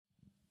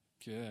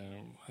Okay,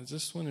 I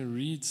just want to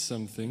read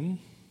something.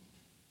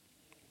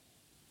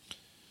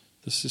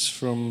 This is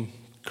from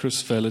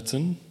Chris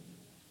Vallotton.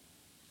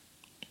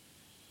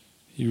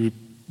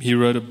 He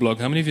wrote a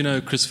blog. How many of you know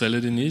who Chris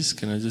Vallotton is?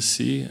 Can I just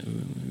see? Here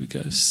we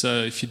go.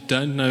 So if you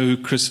don't know who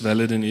Chris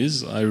Vallotton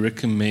is, I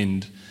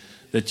recommend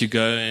that you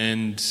go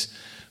and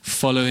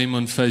follow him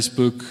on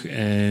Facebook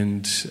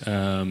and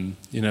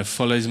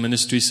follow his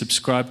ministry,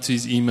 subscribe to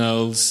his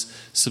emails,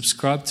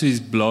 subscribe to his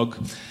blog.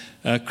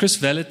 Chris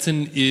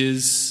Vallotton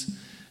is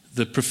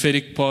the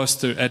prophetic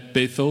pastor at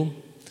Bethel,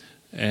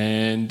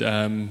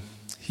 and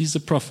he's a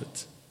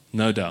prophet,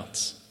 no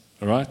doubt.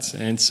 All right,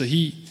 and so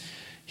he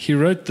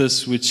wrote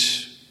this,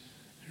 which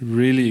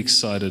really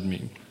excited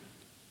me.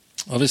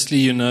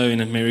 Obviously, in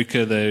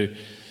America they're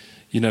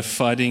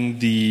fighting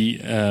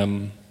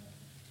the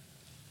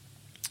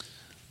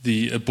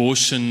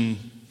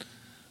abortion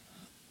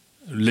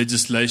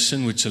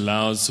legislation, which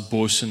allows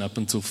abortion up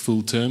until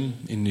full term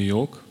in New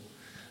York.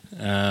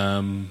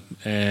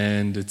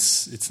 And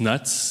it's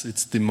nuts,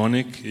 it's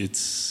demonic,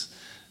 it's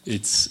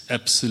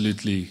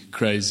absolutely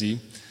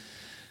crazy.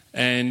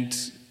 And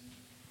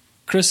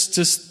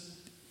Chris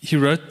he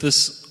wrote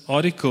this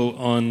article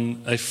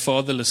on a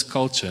fatherless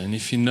culture. And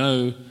if you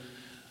know,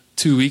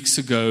 2 weeks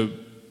ago,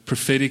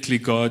 prophetically,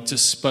 God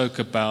just spoke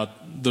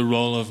about the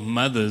role of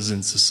mothers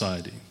in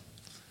society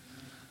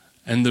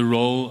and the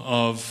role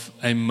of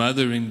a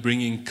mother in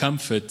bringing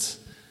comfort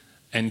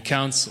and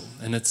counsel.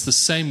 And it's the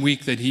same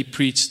week that he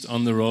preached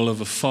on the role of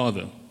a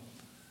father.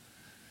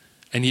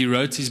 And he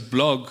wrote his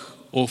blog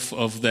off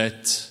of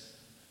that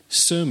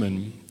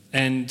sermon.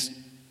 And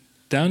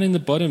down in the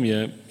bottom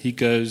here, he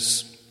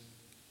goes,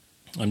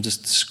 I'm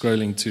just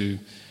scrolling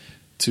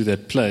to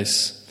that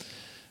place.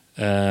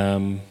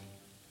 Where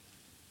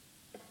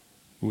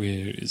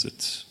is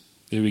it?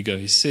 There we go.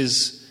 He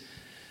says,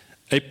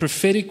 a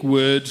prophetic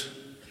word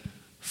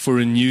for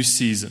a new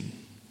season.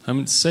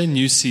 Say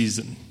new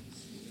season.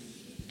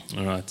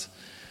 All right.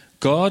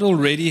 God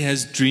already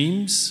has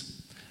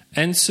dreams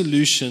and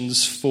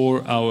solutions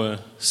for our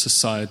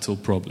societal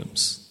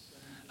problems.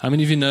 How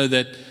many of you know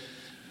that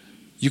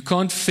you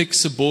can't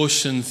fix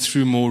abortion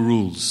through more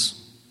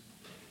rules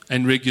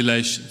and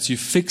regulations? You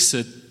fix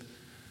it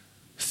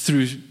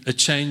through a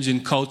change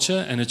in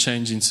culture and a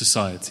change in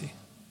society.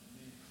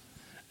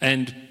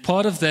 And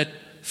part of that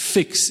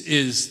fix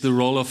is the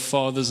role of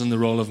fathers and the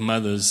role of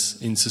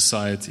mothers in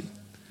society.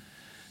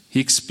 He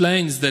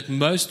explains that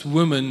most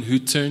women who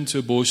turn to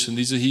abortion,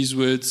 these are his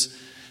words,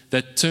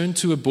 that turn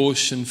to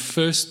abortion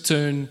first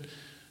turn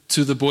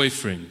to the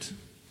boyfriend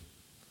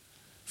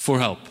for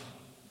help.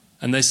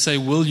 And they say,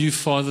 will you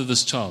father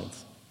this child?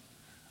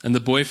 And the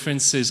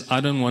boyfriend says,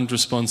 I don't want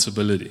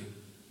responsibility.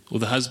 Or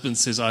the husband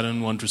says, I don't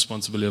want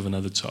responsibility of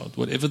another child.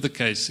 Whatever the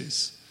case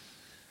is.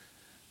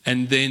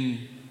 And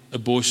then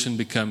abortion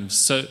becomes.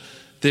 So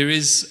there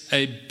is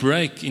a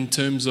break in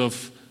terms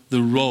of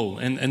the role.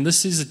 And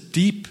this is a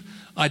deep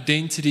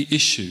identity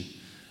issue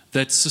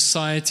that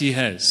society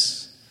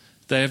has.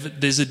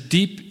 There's a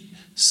deep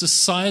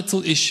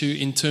societal issue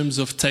in terms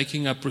of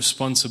taking up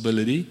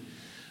responsibility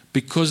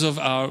because of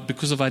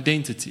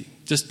identity,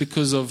 just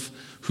because of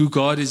who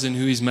God is and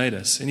who He's made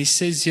us. And he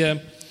says here,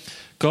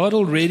 God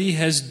already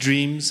has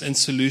dreams and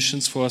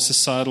solutions for our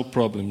societal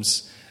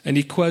problems. And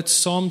he quotes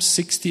Psalm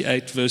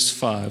 68 verse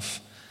 5.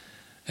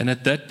 And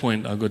at that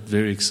point I got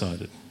very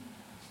excited.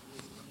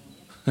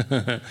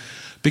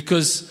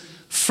 Because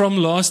from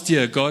last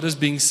year, God has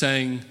been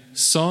saying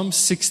Psalm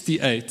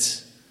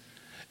 68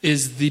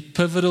 is the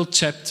pivotal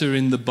chapter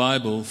in the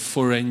Bible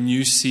for a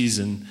new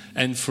season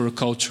and for a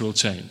cultural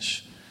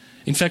change.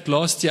 In fact,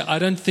 last year, I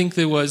don't think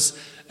there was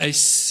a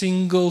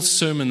single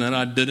sermon that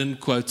I didn't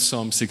quote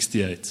Psalm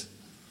 68.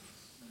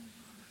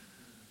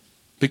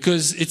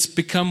 Because it's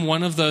become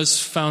one of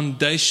those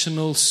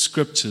foundational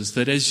scriptures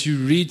that as you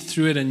read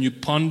through it and you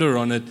ponder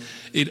on it,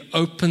 it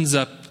opens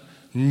up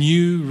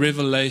new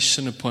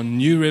revelation upon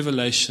new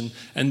revelation.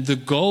 And the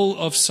goal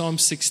of Psalm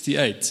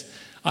 68,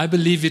 I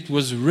believe it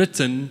was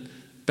written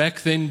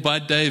back then by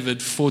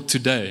David for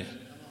today.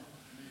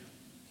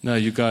 No,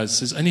 you guys,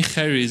 says only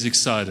Harry is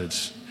excited.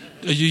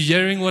 Are you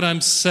hearing what I'm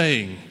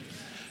saying?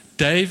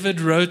 David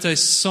wrote a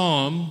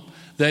psalm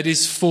that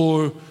is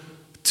for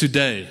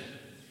today.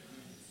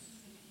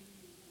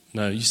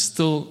 No, you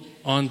still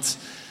aren't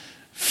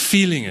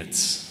feeling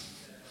it.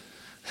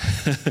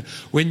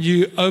 When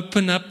you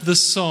open up the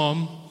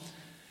psalm,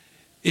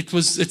 it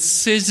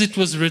says it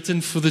was written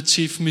for the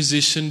chief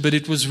musician, but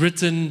it was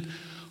written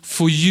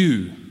for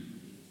you.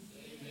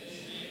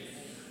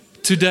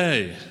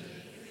 Today,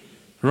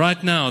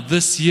 right now,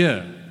 this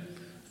year,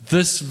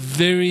 this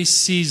very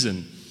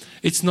season.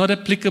 It's not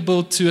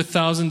applicable to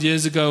 1,000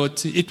 years ago.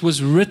 It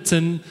was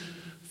written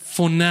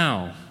for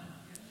now.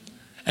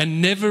 And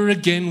never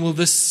again will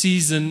this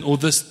season or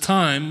this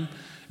time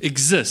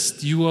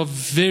exist. You are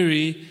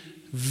very,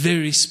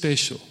 very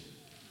special.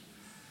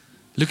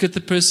 Look at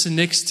the person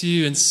next to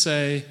you and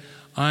say,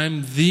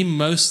 I'm the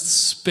most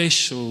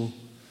special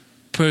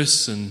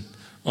person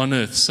on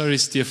earth. Sorry,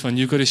 Stefan,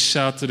 you've got to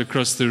shout it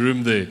across the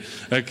room there.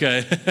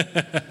 Okay.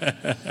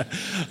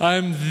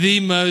 I'm the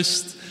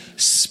most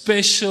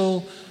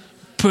special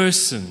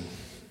person.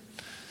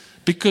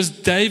 Because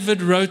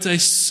David wrote a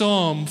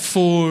psalm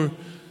for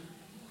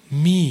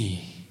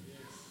me.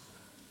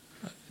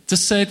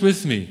 Just say it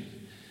with me.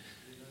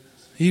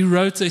 He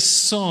wrote a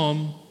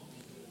psalm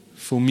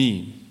for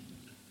me.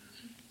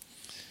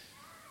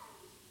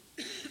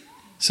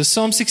 So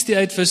Psalm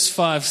 68 verse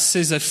 5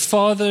 says, a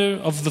father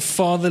of the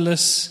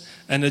fatherless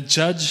and a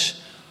judge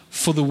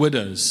for the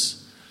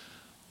widows.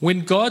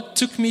 When God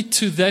took me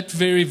to that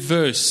very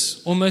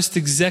verse almost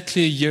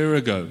exactly a year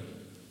ago,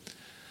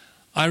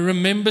 I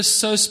remember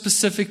so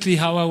specifically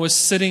how I was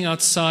sitting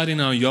outside in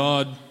our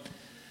yard.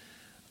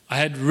 I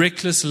had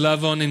Reckless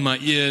Love on in my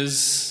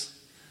ears.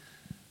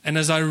 And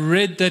as I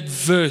read that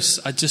verse,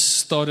 I just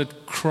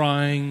started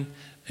crying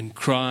and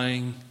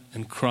crying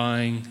and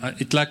crying.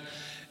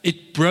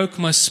 It broke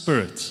my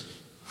spirit.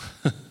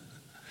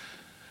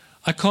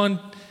 I can't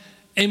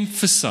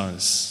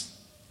emphasize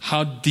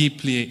how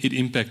deeply it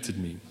impacted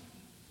me.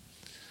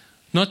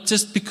 Not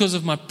just because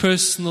of my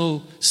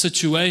personal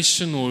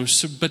situation,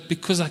 but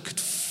because I could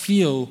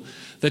feel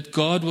that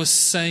God was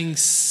saying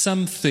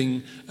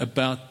something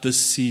about this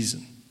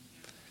season.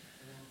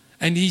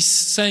 And He's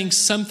saying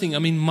something. I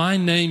mean, my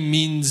name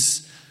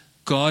means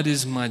God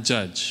is my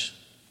judge.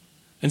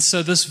 And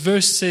so this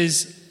verse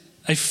says,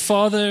 a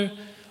father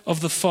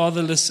of the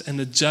fatherless and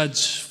a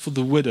judge for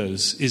the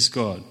widows is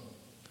God.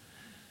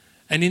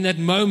 And in that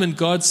moment,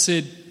 God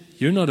said,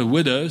 you're not a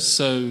widow,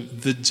 so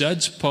the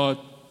judge part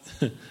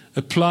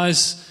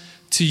applies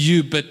to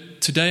you, but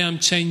today I'm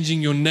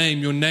changing your name.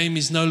 Your name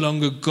is no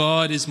longer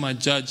God is my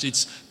judge,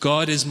 it's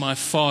God is my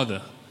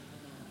father.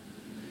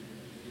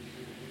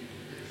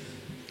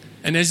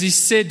 And as He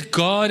said,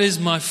 God is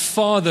my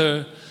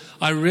father,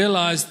 I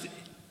realized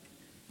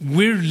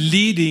we're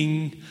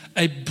leading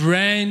a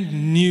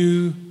brand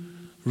new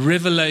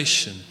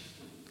revelation.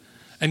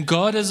 And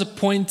God has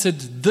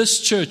appointed this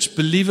church,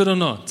 believe it or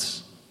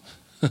not,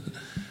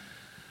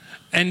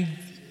 and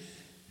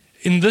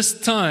in this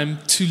time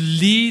to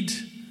lead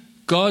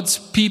God's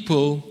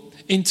people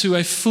into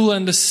a full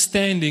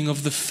understanding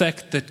of the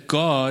fact that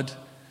God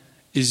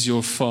is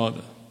your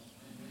Father.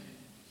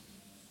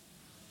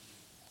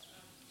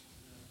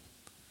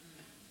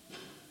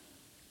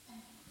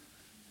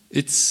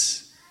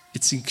 It's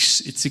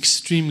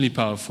extremely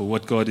powerful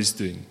what God is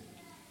doing.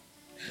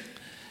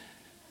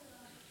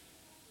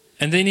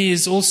 And then He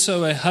is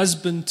also a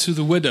husband to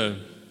the widow.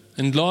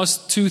 And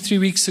last 2-3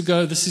 weeks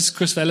ago, this is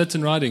Chris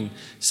Valentin writing,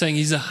 saying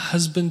He's a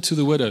husband to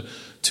the widow.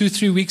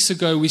 2-3 weeks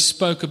ago, we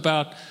spoke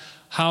about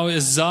how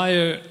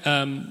Isaiah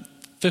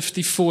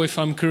 54, if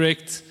I'm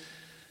correct,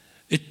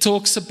 it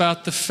talks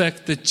about the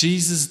fact that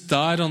Jesus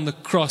died on the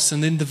cross.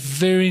 And then the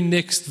very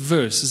next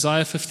verse,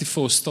 Isaiah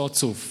 54,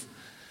 starts off.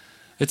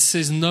 It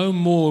says, no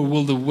more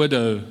will the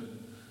widow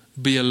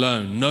be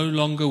alone. No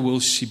longer will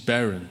she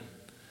barren.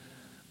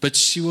 But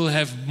she will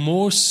have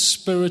more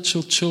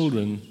spiritual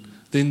children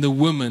than the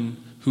woman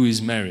who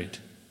is married.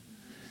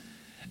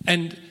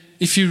 And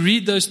if you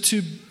read those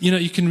two,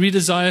 you can read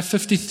Isaiah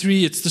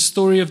 53. It's the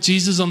story of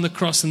Jesus on the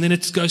cross, and then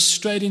it goes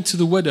straight into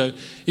the widow.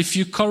 If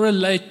you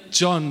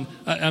correlate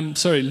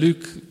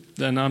Luke,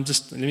 and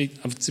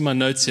it's in my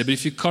notes here, but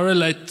if you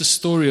correlate the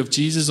story of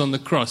Jesus on the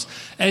cross,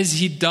 as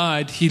He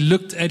died, He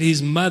looked at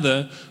His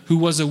mother, who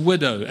was a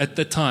widow at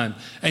the time,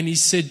 and He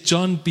said,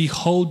 John,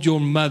 behold your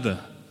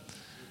mother.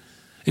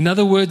 In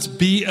other words,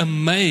 be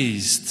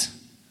amazed.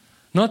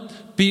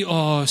 Not be,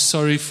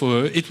 sorry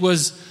for her. It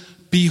was,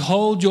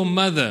 behold your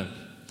mother.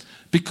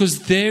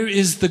 Because there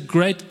is the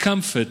great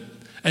comfort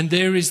and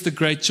there is the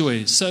great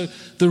joy. So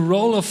the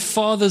role of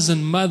fathers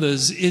and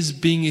mothers is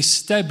being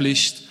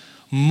established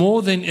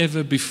more than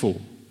ever before.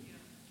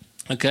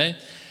 Okay?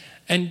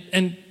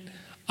 And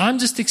I'm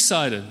just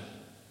excited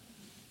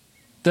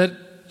that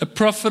a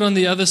prophet on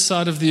the other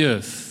side of the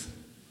earth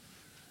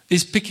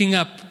is picking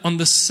up on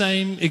the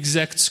same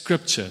exact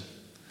scripture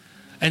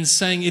and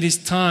saying it is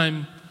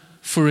time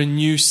for a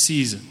new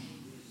season.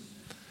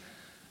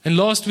 And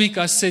last week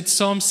I said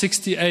Psalm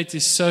 68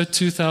 is so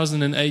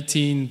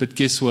 2018, but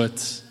guess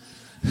what?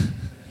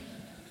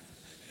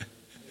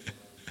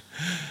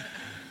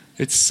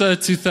 It's so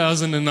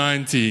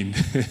 2019.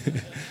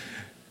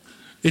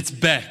 It's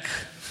back.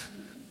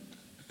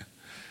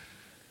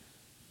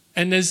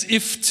 And as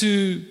if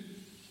to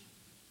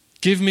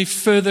give me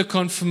further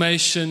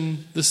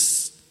confirmation,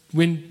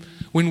 when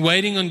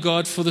waiting on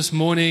God for this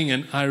morning,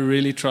 and I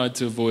really tried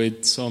to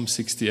avoid Psalm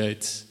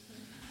 68.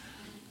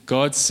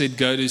 God said,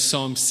 go to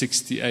Psalm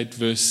 68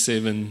 verse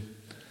 7.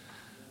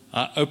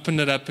 I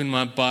opened it up in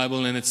my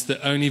Bible, and it's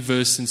the only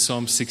verse in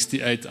Psalm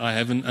 68 I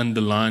haven't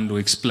underlined or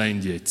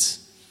explained yet.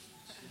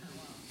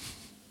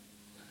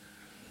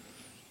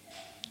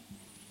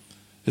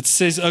 It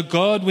says, O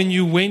God, when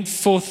you went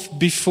forth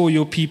before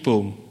your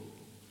people,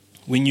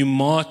 when you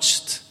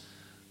marched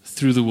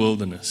through the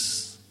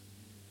wilderness.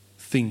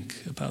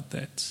 Think about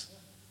that.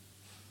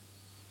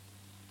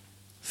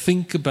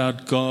 Think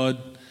about God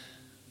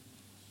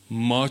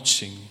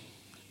marching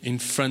in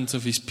front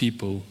of His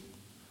people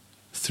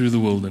through the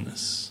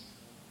wilderness.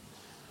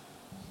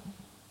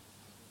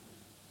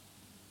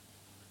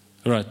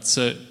 All right,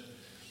 so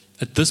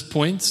at this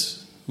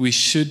point, we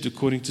should,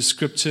 according to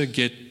Scripture,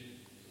 get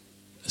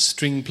a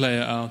string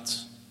player out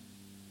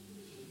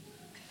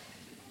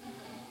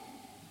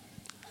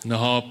and a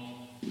harp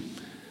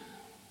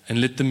and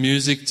let the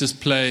music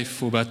just play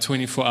for about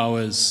 24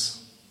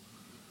 hours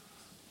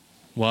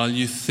while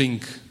you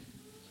think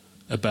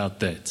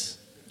about that.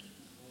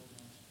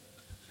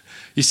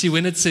 You see,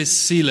 when it says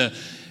Selah,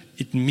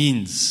 it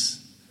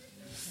means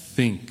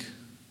think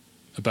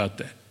about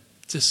that.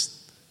 Just,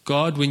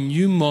 God, when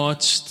you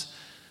marched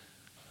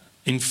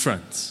in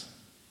front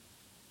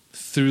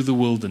through the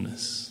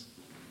wilderness,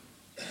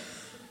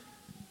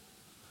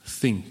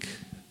 think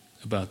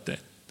about that.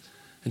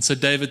 And so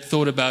David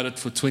thought about it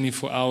for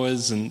 24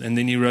 hours and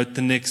then he wrote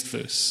the next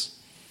verse.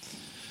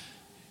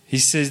 He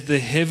says, the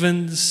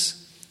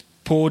heavens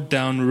poured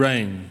down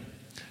rain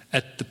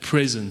at the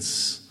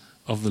presence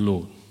of the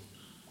Lord.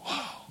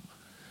 Wow.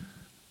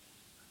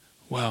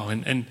 Wow.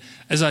 And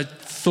as I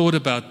thought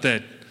about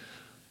that,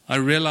 I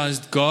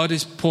realized God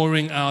is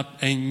pouring out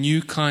a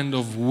new kind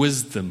of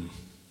wisdom.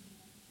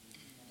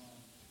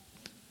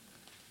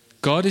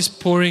 God is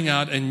pouring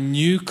out a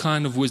new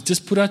kind of wisdom.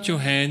 Just put out your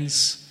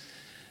hands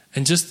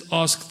and just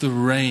ask the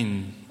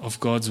rain of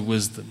God's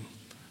wisdom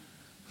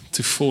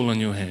to fall on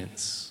your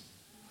hands.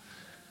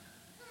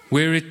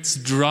 Where it's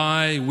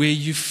dry, where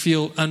you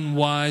feel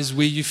unwise,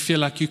 where you feel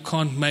like you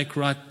can't make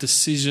right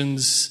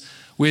decisions,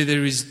 where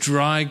there is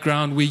dry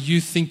ground, where you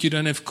think you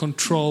don't have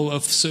control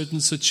of certain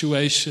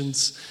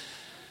situations,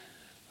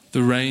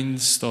 the rain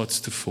starts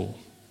to fall.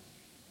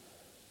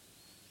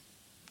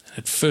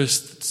 At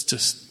first, it's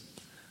just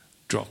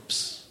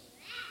drops.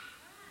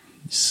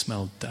 You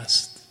smell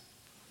dust.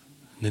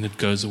 And then it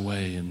goes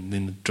away and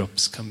then the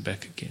drops come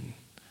back again.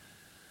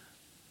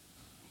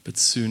 But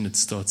soon it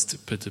starts to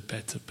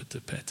pitter-patter,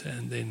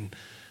 and then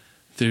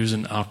there's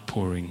an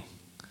outpouring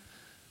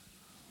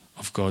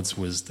of God's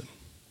wisdom.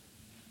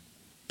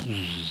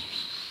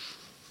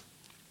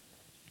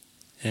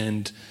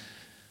 And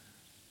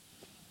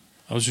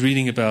I was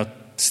reading about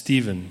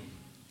Stephen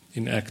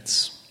in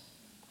Acts.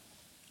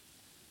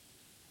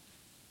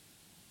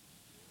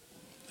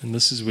 And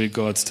this is where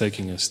God's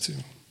taking us to.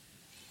 It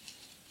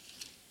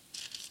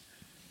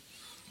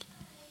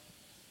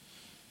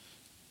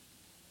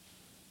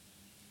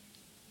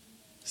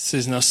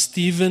says, now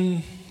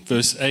Stephen,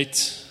 verse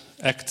 8,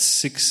 Acts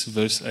 6,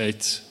 verse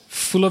 8,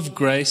 full of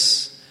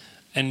grace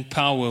and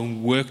power,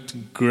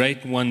 worked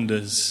great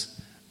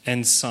wonders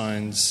and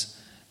signs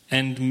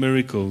and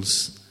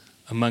miracles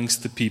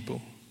amongst the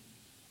people.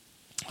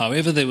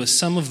 However, there were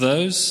some of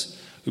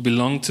those who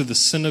belonged to the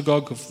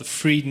synagogue of the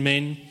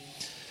freedmen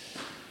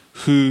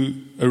who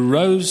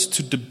arose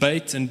to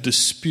debate and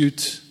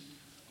dispute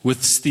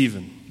with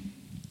Stephen.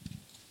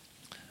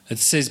 It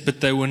says,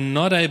 but they were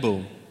not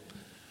able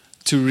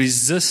to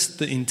resist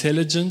the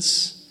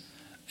intelligence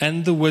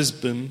and the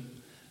wisdom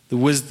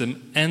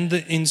and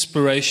the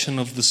inspiration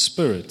of the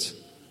Spirit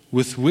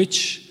with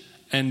which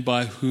and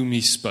by whom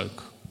he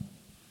spoke.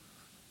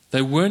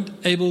 They weren't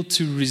able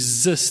to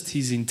resist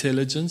his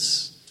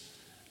intelligence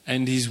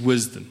and his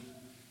wisdom.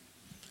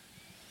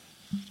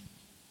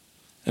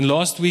 And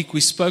last week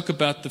we spoke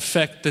about the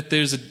fact that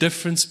there's a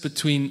difference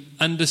between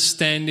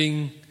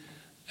understanding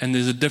and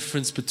there's a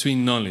difference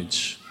between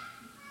knowledge.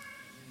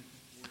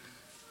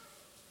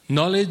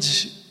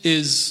 Knowledge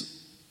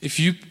is, if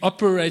you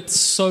operate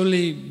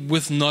solely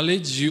with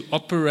knowledge, you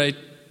operate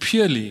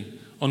purely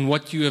on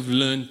what you have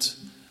learned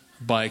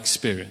by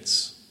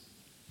experience.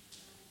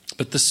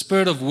 But the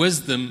spirit of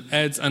wisdom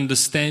adds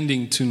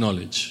understanding to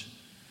knowledge.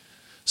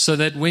 So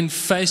that when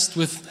faced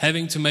with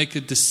having to make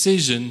a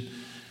decision,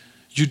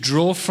 you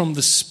draw from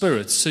the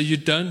Spirit. So you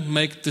don't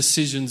make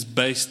decisions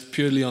based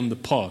purely on the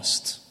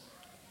past.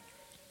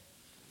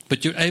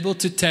 But you're able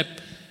to tap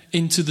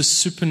into the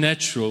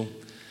supernatural.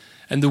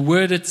 And the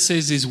word it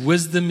says is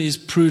wisdom is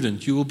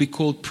prudent. You will be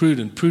called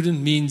prudent. Prudent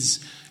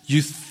means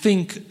you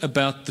think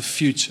about the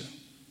future.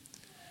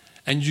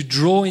 And you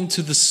draw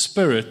into the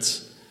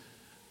Spirit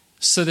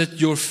so that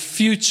your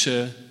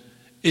future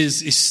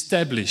is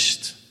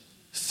established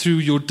through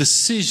your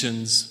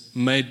decisions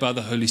made by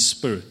the Holy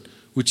Spirit,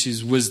 which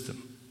is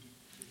wisdom.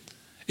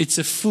 It's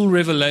a full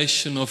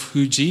revelation of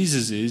who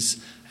Jesus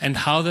is and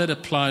how that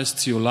applies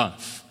to your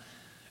life.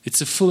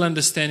 It's a full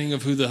understanding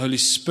of who the Holy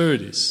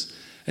Spirit is.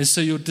 And so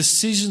your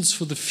decisions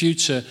for the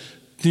future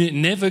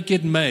never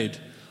get made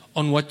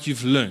on what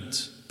you've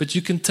learned. But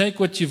you can take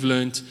what you've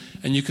learned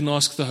and you can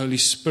ask the Holy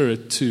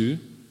Spirit to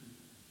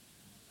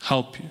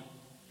help you.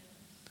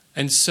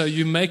 And so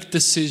you make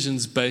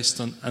decisions based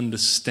on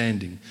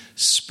understanding,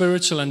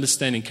 spiritual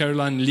understanding.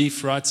 Caroline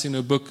Leaf writes in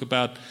her book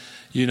about,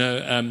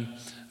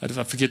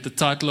 I forget the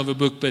title of her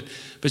book,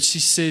 but she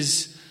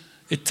says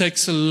it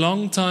takes a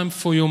long time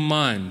for your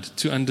mind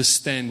to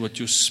understand what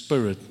your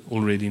spirit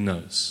already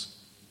knows.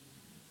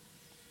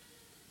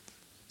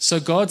 So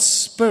God's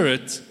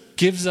Spirit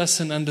gives us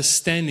an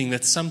understanding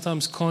that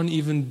sometimes can't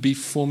even be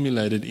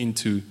formulated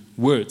into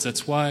words.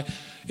 That's why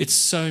it's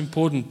so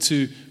important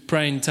to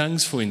pray in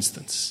tongues, for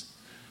instance.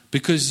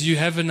 Because you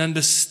have an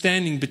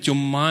understanding, but your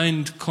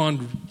mind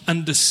can't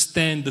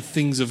understand the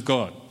things of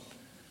God.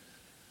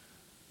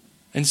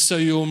 And so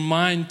your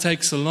mind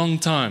takes a long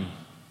time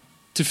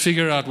to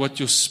figure out what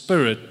your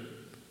spirit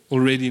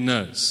already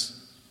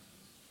knows.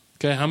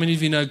 Okay, how many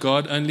of you know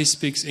God only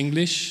speaks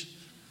English?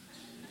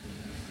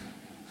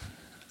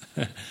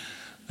 All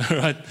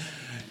right.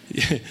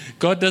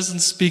 God doesn't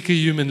speak a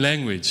human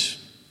language.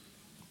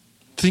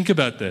 Think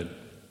about that.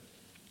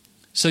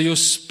 So your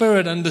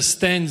spirit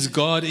understands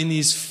God in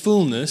His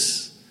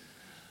fullness,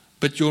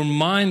 but your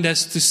mind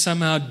has to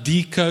somehow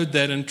decode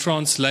that and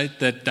translate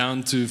that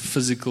down to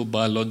physical,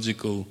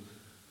 biological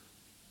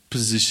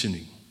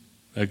positioning.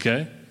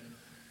 Okay?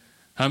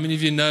 How many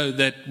of you know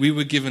that we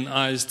were given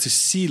eyes to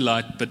see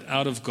light, but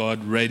out of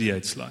God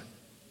radiates light?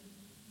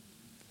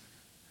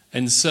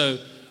 And so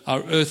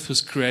our earth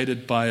was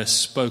created by a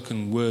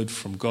spoken word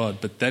from God,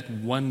 but that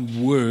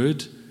one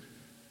word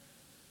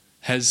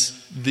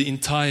has the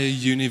entire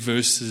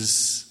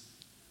universe's.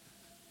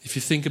 If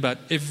you think about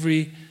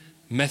every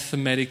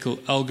mathematical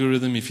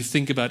algorithm, if you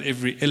think about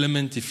every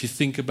element, if you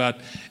think about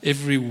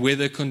every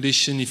weather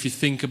condition, if you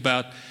think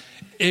about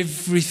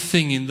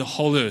everything in the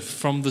whole earth,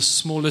 from the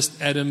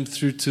smallest atom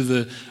through to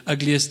the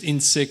ugliest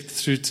insect,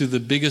 through to the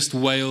biggest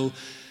whale,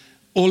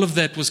 all of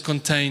that was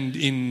contained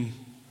in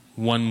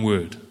one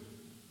word.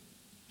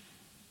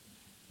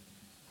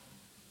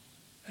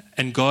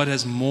 And God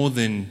has more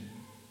than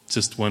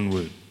just one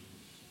word.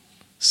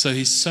 So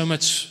He's so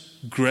much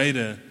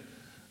greater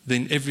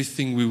than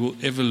everything we will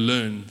ever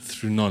learn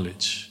through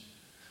knowledge.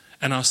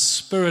 And our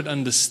spirit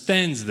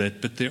understands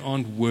that, but there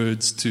aren't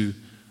words to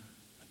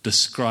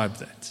describe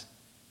that.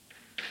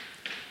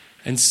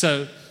 And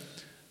so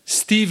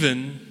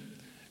Stephen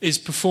is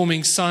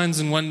performing signs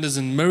and wonders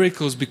and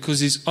miracles because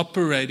he's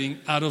operating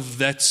out of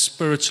that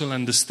spiritual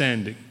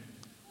understanding.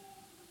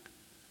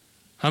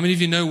 How many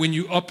of you know when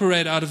you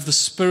operate out of the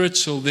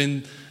spiritual,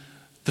 then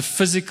the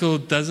physical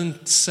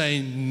doesn't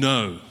say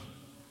no?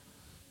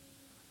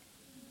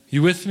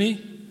 You with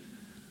me?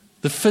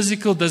 The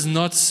physical does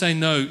not say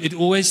no. It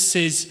always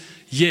says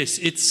yes.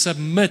 It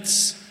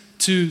submits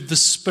to the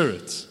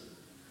Spirit.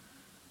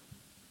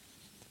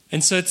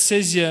 And so it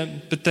says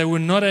here, but they were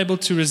not able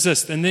to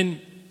resist. And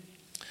then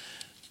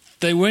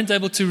they weren't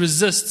able to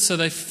resist, so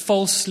they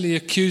falsely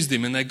accused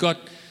him. And they got,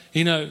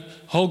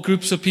 whole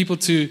groups of people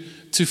to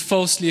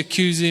falsely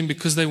accuse him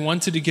because they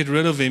wanted to get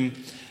rid of him.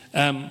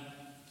 And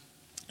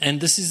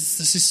this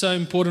is so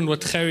important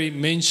what Harry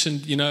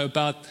mentioned,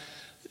 about,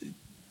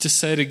 just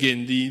say it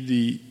again,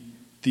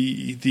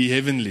 the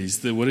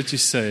heavenlies. What did you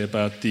say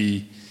about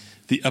the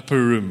upper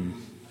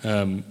room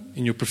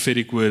in your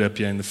prophetic word up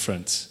here in the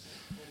front?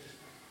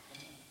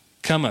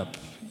 Come up.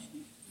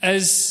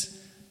 As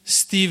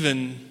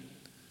Stephen,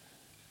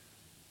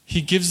 he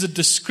gives a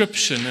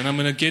description, and I'm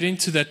going to get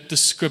into that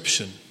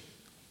description.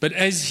 But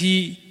as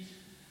he's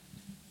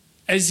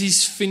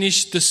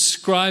finished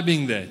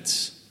describing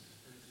that,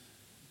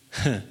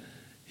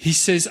 he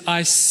says,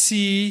 I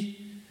see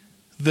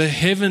the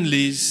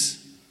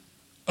heavenlies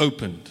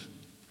opened.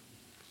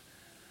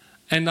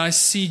 And I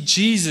see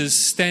Jesus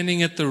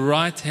standing at the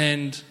right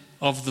hand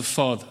of the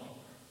Father.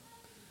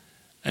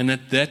 And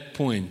at that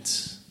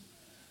point,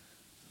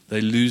 they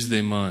lose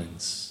their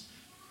minds.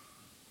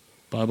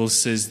 The Bible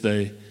says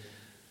they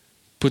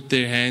put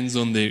their hands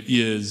on their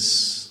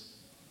ears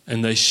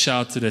and they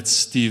shouted at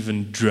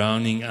Stephen,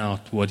 drowning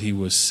out what he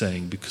was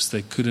saying because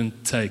they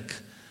couldn't take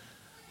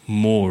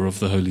more of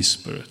the Holy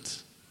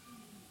Spirit.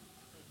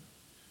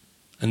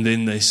 And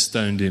then they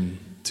stoned him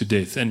to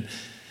death. And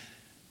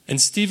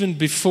Stephen,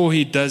 before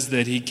he does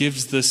that, he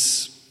gives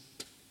this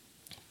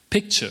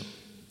picture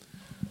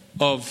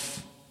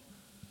of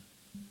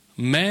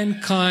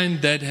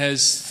mankind that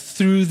has,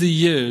 through the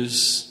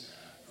years,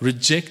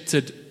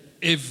 rejected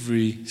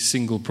every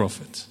single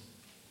prophet.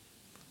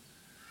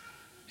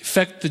 In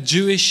fact, the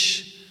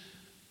Jewish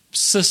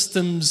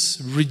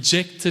systems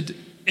rejected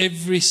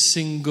every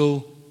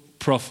single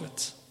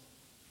prophet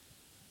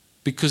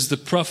because the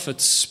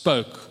prophet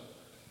spoke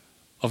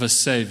of a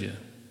Savior,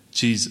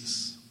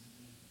 Jesus.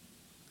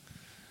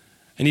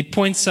 And he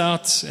points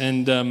out,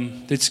 and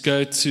let's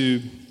go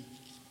to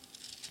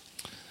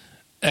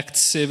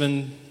Acts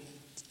 7.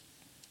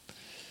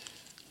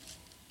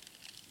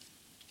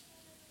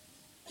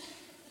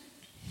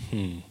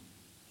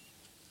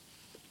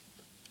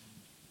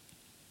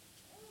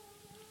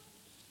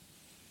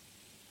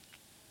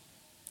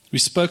 We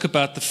spoke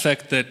about the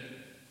fact that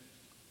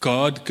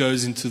God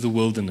goes into the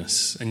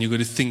wilderness, and you've got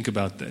to think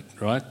about that,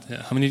 right?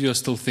 How many of you are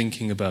still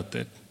thinking about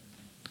that?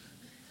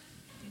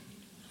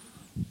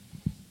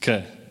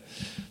 Okay.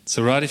 It's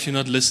all right if you're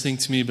not listening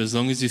to me, but as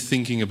long as you're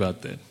thinking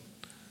about that.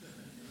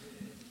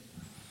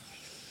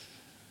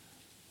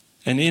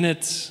 And in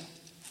it,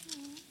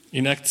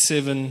 in Act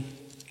 7,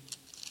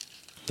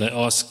 they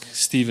ask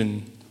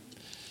Stephen,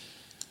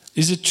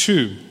 is it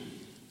true?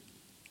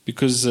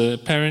 Because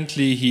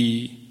apparently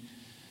he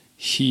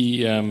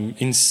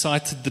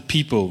incited the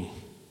people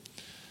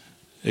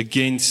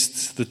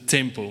against the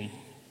temple.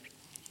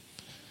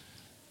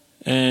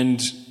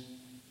 And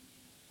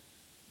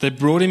They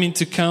brought him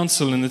into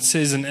council, and it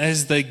says, and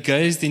as they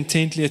gazed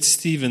intently at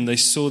Stephen, they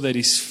saw that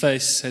his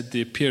face had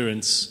the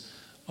appearance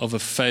of a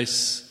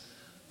face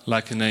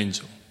like an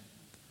angel.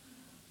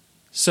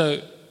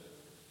 So,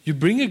 you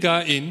bring a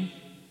guy in,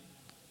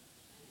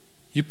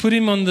 you put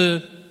him on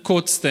the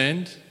court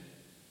stand,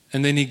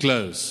 and then he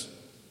glows.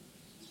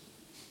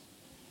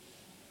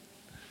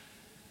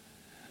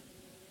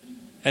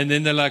 And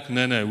then they're like,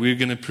 no, we're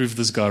going to prove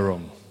this guy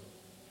wrong.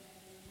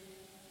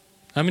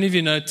 How many of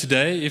you know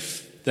today,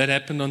 if that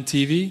happened on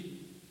TV,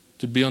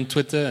 to be on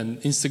Twitter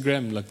and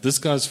Instagram, like, this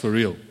guy's for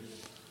real.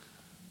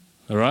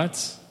 All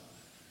right?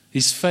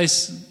 His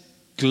face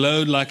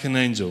glowed like an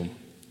angel.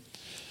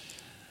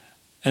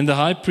 And the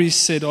high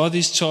priest said, are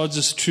these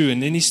charges true?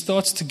 And then he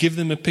starts to give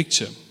them a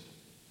picture.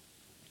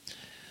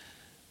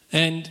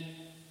 And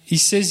he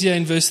says here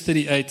in verse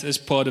 38 as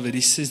part of it,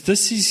 he says,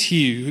 this is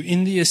he who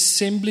in the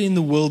assembly in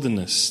the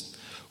wilderness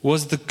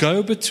was the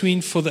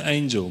go-between for the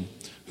angel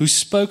who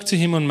spoke to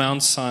him on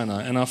Mount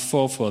Sinai and our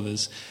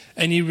forefathers,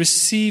 and he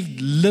received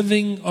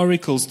living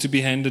oracles to be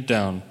handed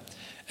down.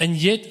 And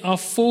yet our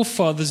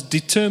forefathers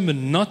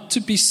determined not to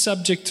be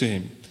subject to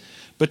him,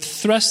 but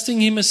thrusting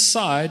him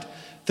aside,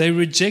 they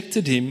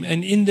rejected him,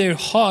 and in their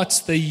hearts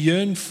they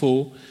yearned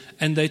for,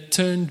 and they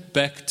turned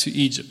back to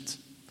Egypt.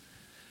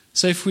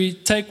 So if we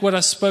take what I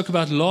spoke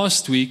about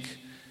last week,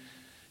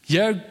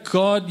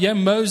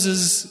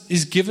 Moses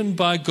is given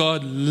by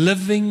God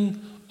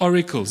living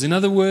oracles. In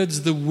other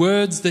words, the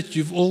words that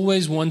you've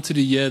always wanted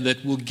to hear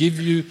that will give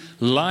you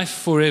life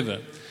forever.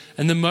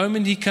 And the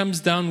moment he comes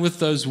down with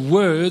those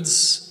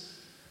words,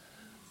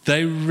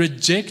 they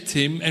reject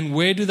him. And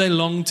where do they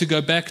long to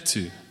go back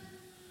to?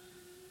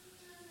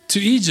 To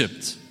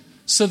Egypt.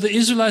 So the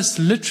Israelites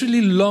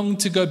literally long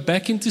to go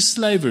back into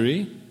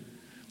slavery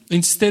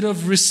instead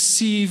of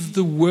receive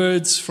the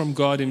words from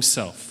God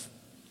himself.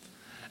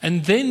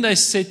 And then they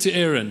said to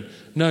Aaron,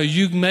 no,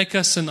 you make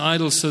us an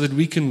idol so that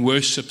we can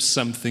worship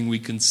something we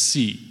can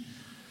see.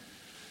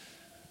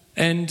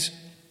 And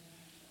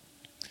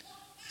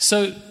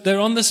so they're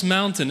on this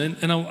mountain,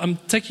 and I'm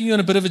taking you on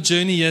a bit of a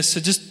journey here,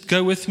 so just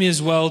go with me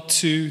as well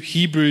to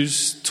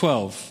Hebrews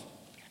 12.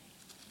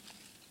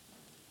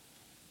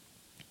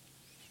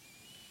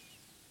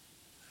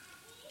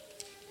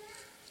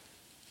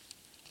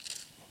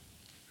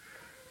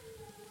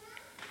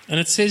 And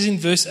it says in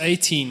verse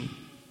 18,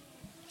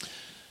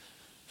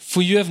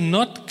 for you have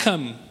not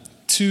come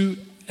to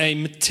a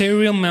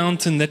material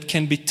mountain that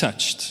can be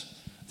touched,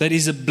 that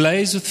is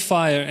ablaze with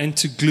fire, and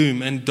to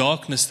gloom and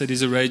darkness that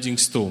is a raging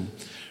storm.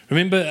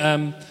 Remember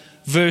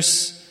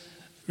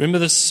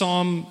the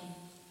Psalm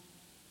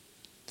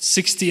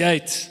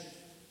 68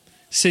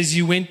 says,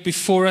 you went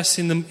before us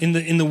in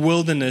the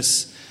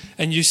wilderness,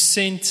 and you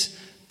sent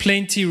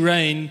plenty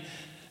rain.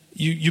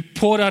 You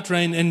poured out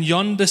rain, and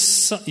yonder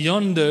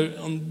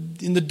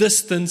in the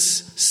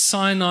distance,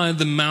 Sinai,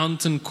 the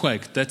mountain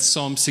quaked. That's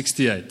Psalm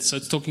 68. So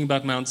it's talking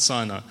about Mount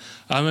Sinai.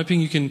 I'm hoping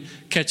you can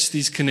catch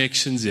these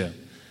connections here.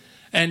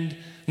 And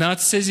now it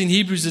says in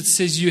Hebrews, it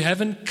says, you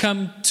haven't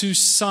come to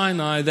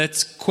Sinai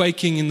that's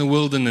quaking in the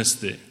wilderness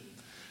there.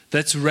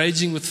 That's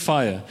raging with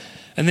fire.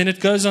 And then it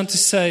goes on to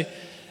say,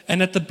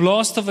 and at the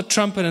blast of a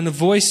trumpet and a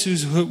voice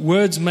whose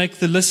words make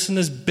the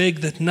listeners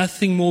beg that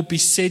nothing more be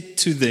said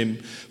to them,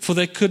 for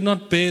they could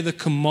not bear the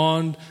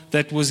command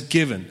that was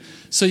given.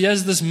 So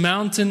here's this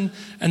mountain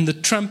and the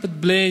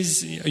trumpet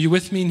blares. Are you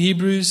with me in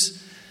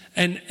Hebrews?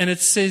 And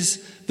it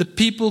says the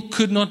people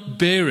could not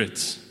bear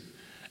it.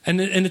 And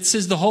it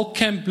says the whole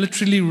camp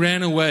literally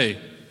ran away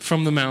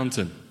from the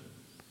mountain.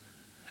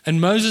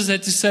 And Moses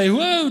had to say,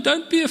 whoa,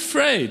 don't be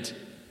afraid.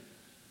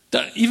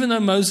 Even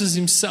though Moses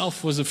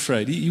himself was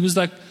afraid. He was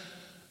like,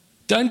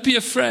 don't be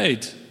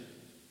afraid.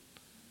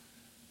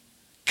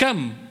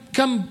 Come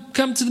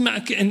to the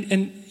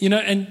mountain.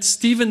 And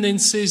Stephen then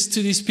says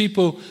to these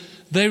people,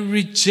 they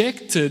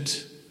rejected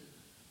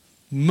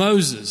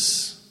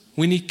Moses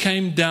when he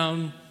came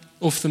down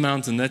off the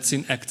mountain. That's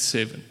in Acts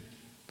 7.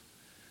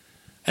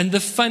 And the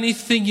funny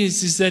thing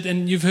is that,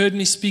 and you've heard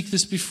me speak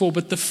this before,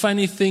 but the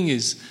funny thing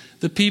is,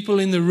 the people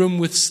in the room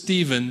with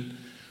Stephen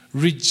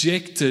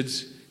rejected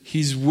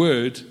his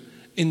word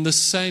in the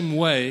same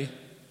way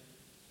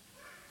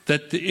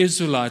that the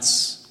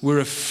Israelites were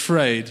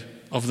afraid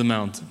of the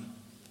mountain.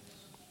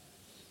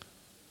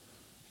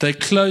 They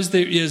closed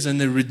their ears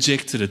and they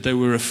rejected it. They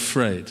were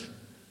afraid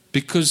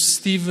because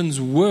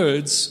Stephen's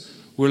words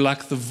were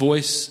like the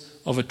voice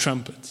of a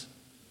trumpet,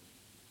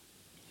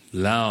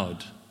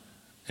 loud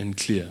and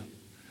clear.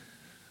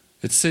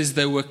 It says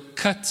they were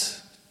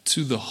cut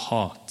to the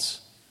heart.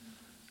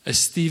 As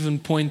Stephen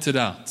pointed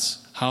out,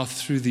 how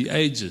through the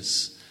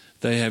ages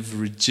they have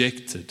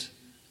rejected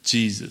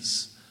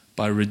Jesus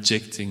by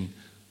rejecting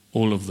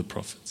all of the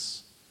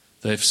prophets.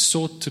 They have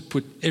sought to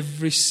put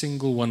every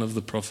single one of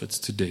the prophets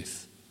to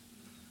death.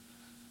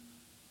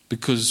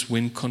 Because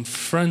when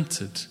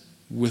confronted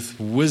with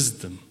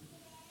wisdom,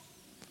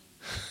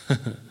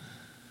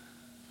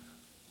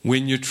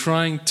 when you're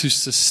trying to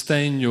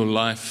sustain your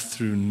life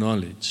through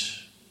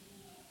knowledge,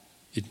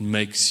 it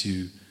makes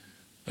you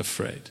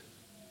afraid.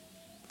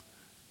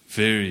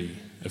 very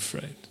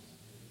afraid.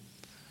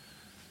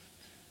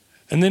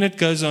 And then it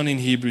goes on in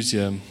Hebrews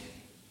here,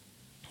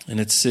 and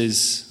it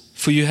says,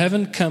 "For you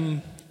haven't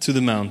come to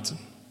the mountain,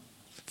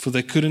 for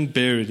they couldn't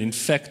bear it. In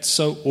fact,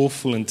 so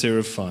awful and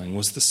terrifying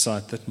was the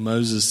sight that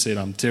Moses said,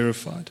 'I'm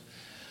terrified.'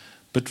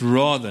 But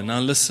rather," now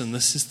listen,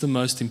 this is the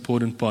most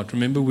important part.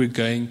 Remember, we're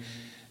going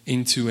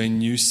into a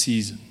new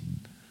season.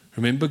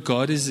 Remember,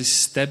 God is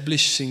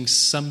establishing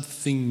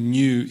something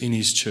new in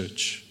His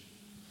church.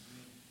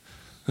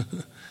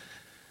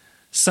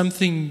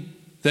 Something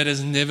that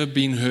has never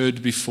been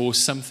heard before,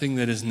 something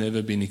that has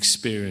never been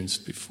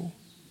experienced before.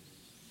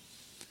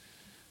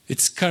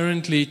 It's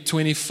currently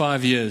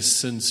 25 years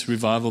since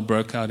revival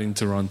broke out in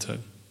Toronto.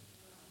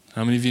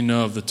 How many of you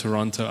know of the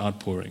Toronto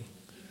outpouring?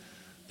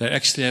 They're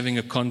actually having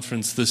a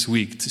conference this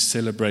week to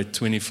celebrate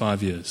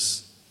 25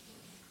 years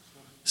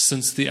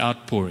since the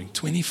outpouring.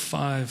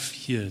 25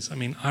 years. I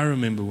mean, I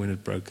remember when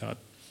it broke out,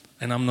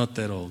 and I'm not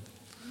that old.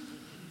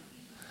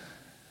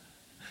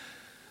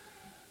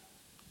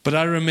 But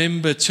I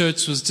remember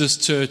church was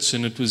just church,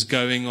 and it was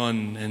going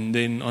on, and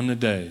then on a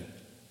day,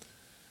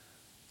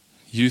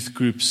 youth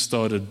groups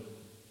started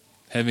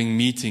having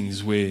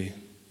meetings where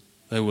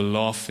they were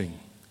laughing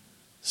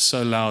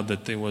so loud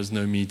that there was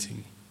no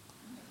meeting.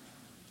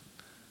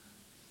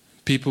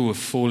 People were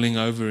falling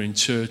over in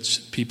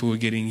church. People were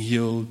getting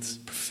healed.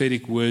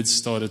 Prophetic words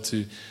started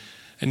to...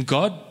 And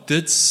God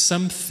did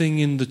something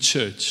in the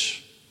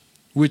church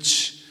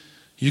which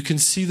you can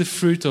see the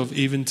fruit of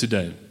even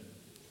today.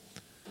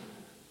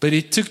 But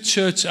He took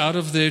church out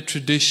of their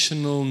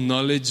traditional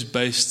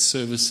knowledge-based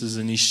services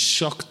and He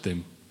shocked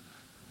them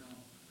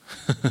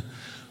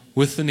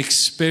with an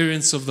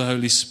experience of the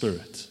Holy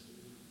Spirit.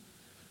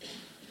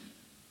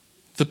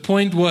 The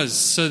point was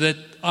so that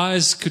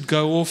eyes could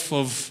go off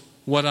of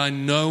what I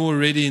know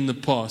already in the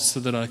past so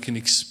that I can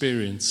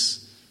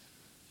experience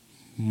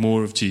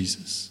more of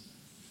Jesus.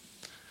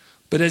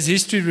 But as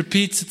history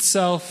repeats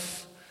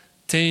itself,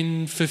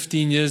 10,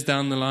 15 years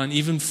down the line,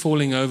 even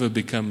falling over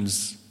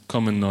becomes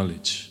common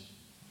knowledge.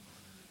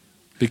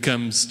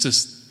 Becomes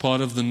just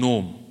part of the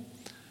norm.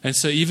 And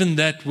so even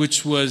that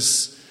which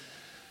was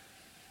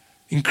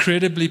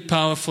incredibly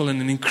powerful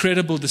and an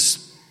incredible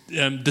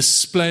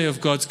display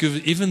of God's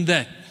goodness, even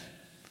that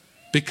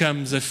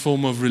becomes a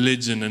form of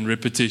religion and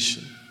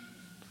repetition.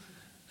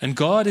 And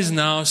God is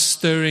now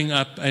stirring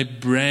up a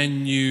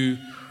brand new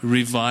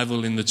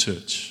revival in the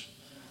church.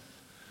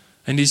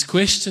 And His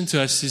question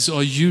to us is,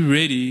 are you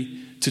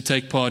ready to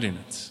take part in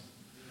it?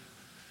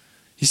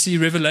 You see,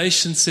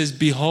 Revelation says,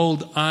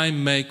 "Behold, I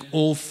make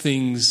all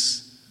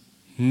things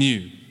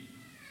new."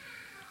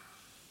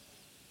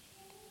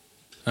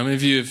 How many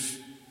of you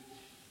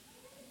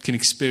can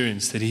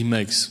experience that He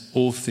makes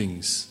all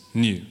things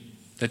new?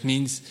 That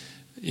means,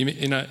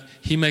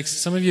 He makes,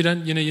 some of you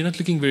don't, you're not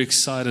looking very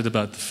excited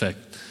about the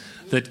fact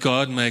that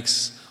God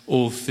makes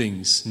all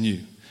things new.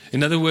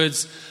 In other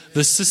words,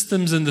 the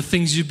systems and the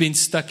things you've been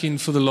stuck in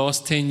for the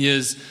last 10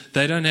 years,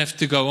 they don't have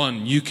to go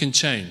on. You can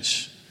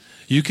change.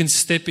 You can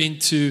step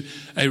into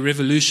a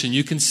revolution.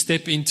 You can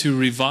step into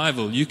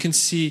revival. You can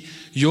see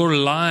your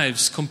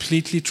lives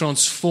completely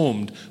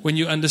transformed when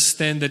you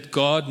understand that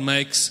God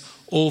makes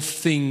all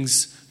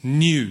things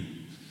new.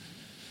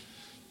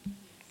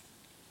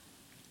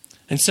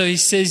 And so He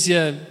says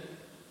here,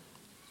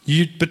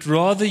 but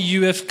rather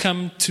you have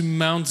come to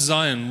Mount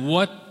Zion.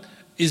 What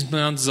is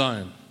Mount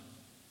Zion?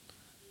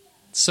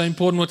 It's so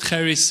important what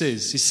Harry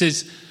says. He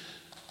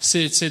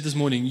said this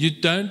morning, you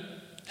don't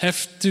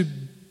have to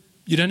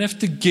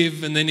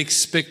give and then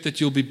expect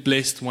that you'll be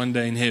blessed one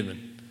day in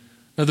heaven.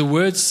 Now the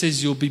word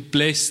says you'll be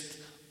blessed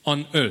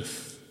on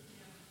earth.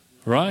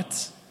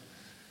 Right?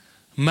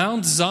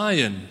 Mount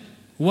Zion.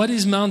 What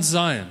is Mount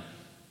Zion?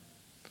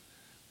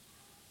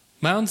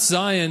 Mount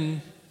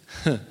Zion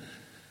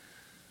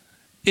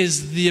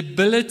is the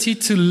ability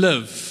to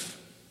live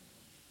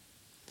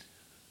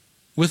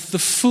with the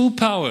full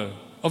power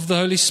of the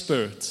Holy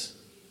Spirit.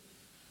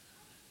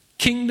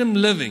 Kingdom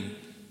living.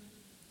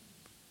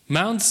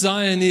 Mount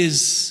Zion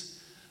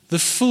is the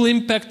full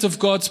impact of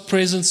God's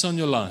presence on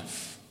your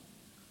life.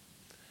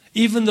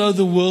 Even though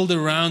the world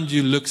around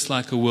you looks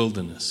like a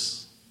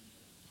wilderness.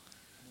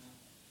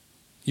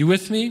 You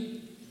with me?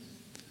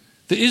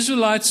 The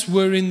Israelites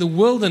were in the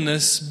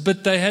wilderness,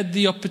 but they had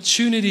the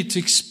opportunity to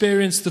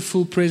experience the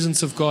full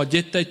presence of God,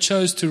 yet they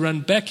chose to run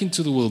back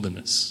into the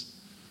wilderness.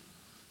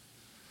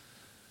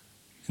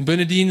 And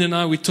Bernadine and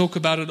I, we talk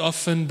about it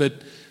often,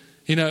 but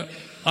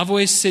I've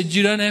always said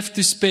you don't have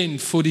to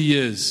spend 40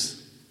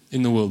 years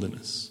in the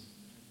wilderness.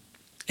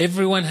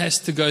 Everyone has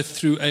to go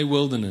through a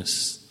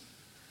wilderness,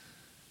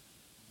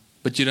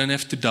 but you don't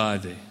have to die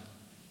there.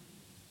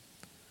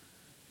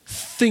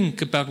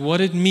 Think about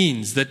what it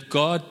means that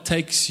God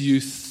takes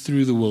you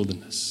through the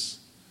wilderness.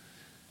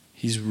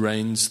 His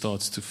rain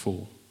starts to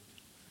fall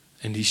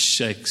and He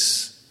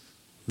shakes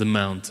the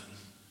mountain.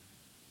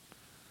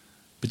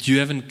 But you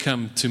haven't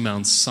come to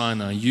Mount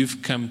Sinai,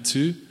 you've come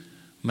to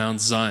Mount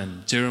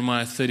Zion.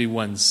 Jeremiah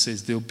 31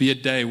 says there'll be a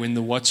day when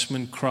the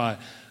watchmen cry,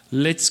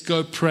 "Let's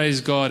go praise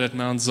God at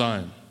Mount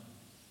Zion."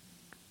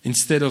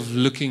 instead of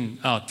looking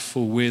out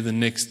for where the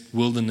next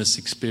wilderness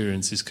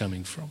experience is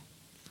coming from.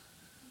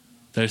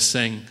 They're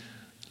saying,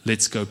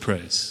 let's go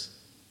praise.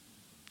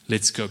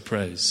 Let's go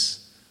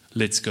praise.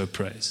 Let's go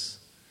praise.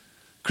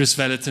 Chris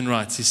Vallotton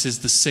writes, he says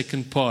the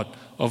second part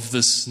of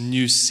this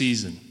new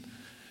season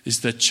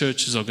is that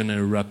churches are going to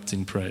erupt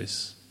in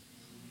praise.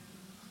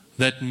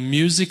 That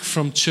music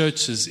from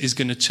churches is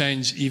going to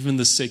change even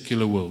the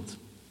secular world.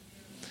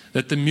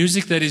 That the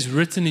music that is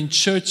written in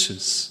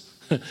churches,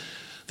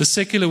 the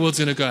secular world's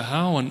going to go,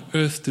 how on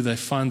earth do they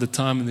find the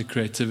time and the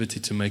creativity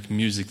to make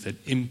music that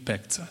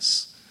impacts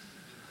us?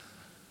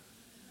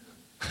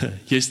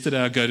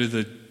 Yesterday I go to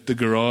the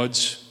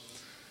garage.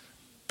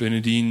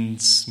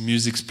 Bernadine's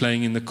music's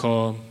playing in the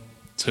car.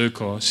 It's her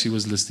car. She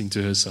was listening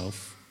to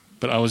herself.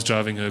 But I was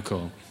driving her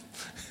car.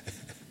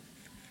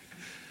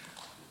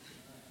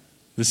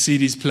 The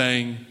CD's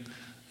playing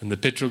and the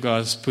petrol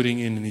guy's putting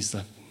in and he's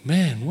like,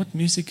 man, what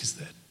music is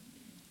that?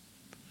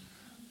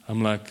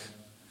 I'm like,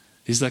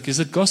 he's like, is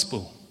it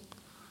gospel?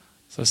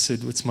 So I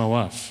said, it's my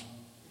wife.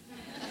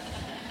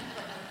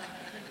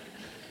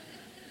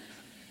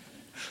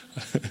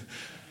 He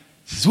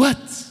says,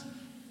 what?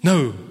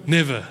 No,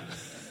 never.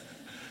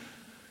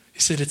 He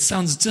said, it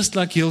sounds just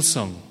like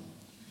Hillsong.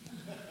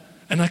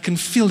 And I can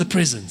feel the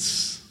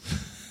presence.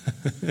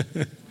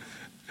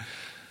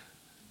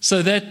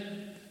 So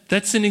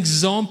that's an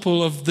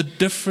example of the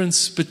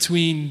difference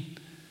between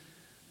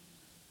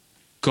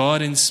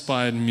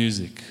God-inspired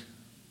music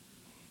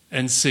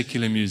and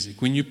secular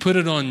music. When you put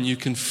it on, you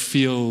can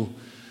feel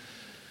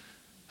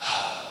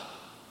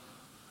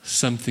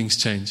something's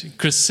changing.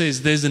 Chris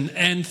says there's an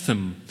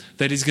anthem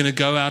that is going to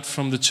go out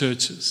from the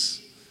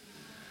churches.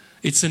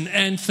 It's an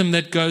anthem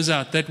that goes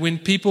out, that when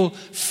people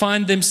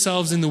find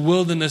themselves in the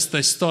wilderness,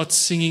 they start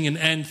singing an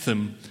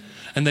anthem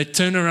and they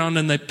turn around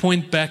and they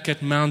point back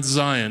at Mount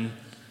Zion,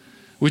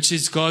 which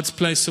is God's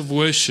place of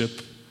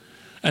worship,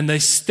 and they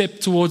step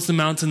towards the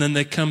mountain and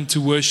they come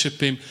to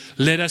worship Him.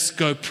 Let us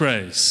go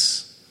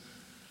praise.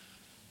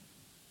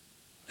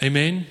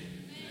 Amen?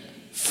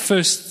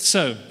 First,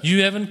 so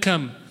you haven't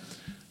come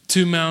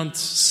to Mount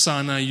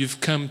Sinai, you've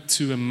come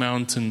to a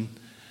mountain,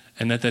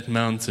 and at that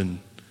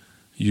mountain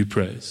you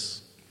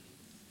praise.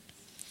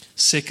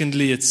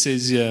 Secondly, it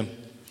says here,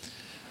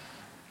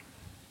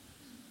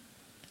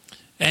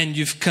 and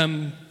you've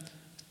come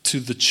to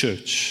the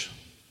church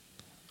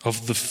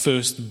of the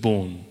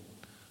firstborn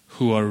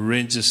who are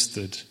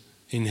registered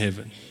in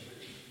heaven.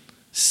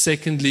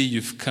 Secondly,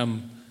 you've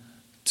come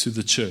to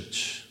the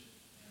church.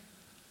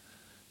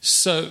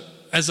 So,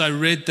 as I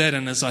read that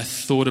and as I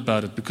thought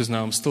about it, because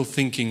now I'm still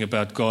thinking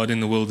about God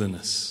in the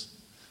wilderness,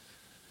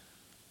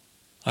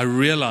 I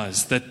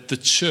realized that the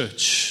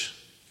church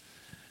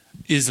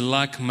is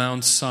like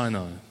Mount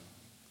Sinai.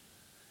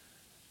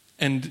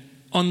 And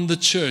on the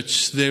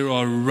church there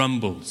are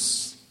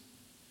rumbles,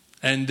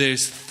 and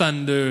there's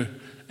thunder,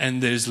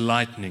 and there's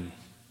lightning.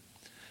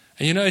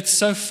 And you know, it's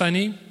so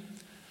funny.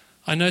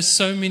 I know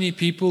so many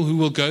people who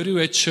will go to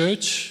a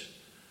church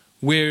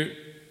where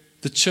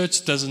the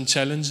church doesn't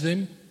challenge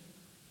them,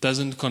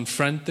 doesn't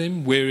confront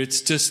them, where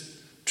it's just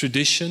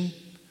tradition,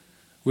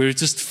 where it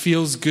just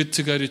feels good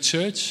to go to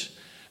church.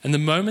 And the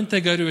moment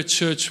they go to a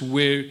church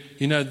where,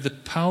 you know, the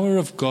power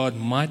of God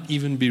might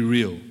even be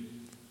real,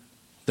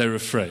 they're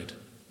afraid.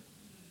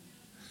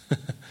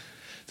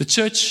 The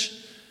church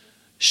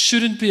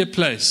shouldn't be a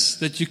place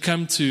that you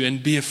come to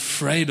and be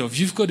afraid of.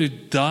 You've got to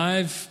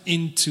dive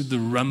into the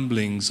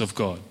rumblings of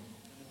God.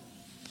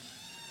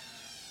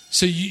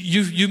 So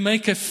you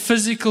make a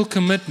physical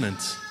commitment.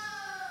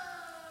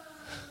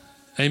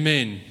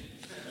 Amen.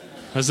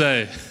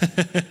 Jose.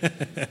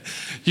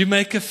 You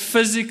make a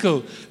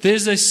physical.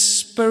 There's a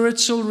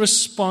spiritual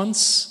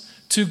response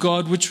to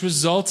God which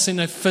results in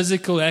a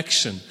physical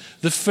action.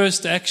 The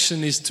first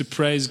action is to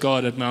praise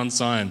God at Mount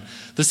Zion.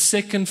 The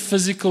second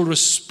physical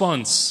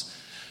response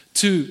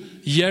to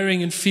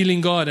hearing and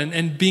feeling God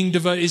and being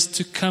devoted is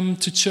to come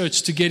to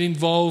church, to get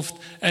involved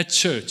at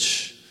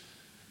church.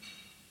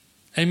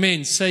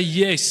 Amen. Say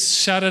yes.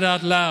 Shout it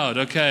out loud.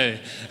 Okay.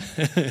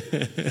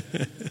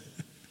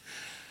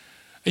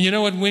 And you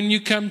know what? When you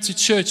come to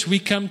church, we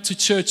come to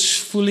church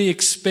fully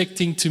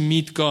expecting to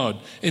meet God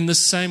in the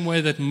same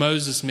way that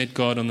Moses met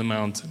God on the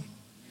mountain.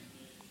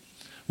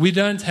 We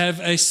don't have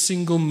a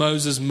single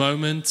Moses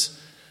moment.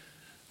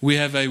 We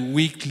have a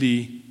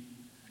weekly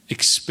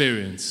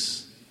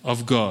experience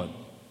of God.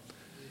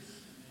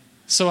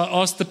 So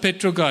I asked the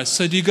petrol guy,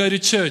 so do you go to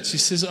church? He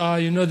says,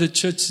 you know, the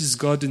church is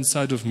God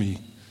inside of me.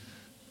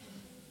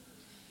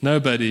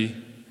 Nobody,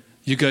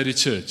 you go to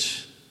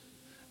church.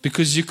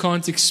 Because you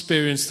can't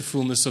experience the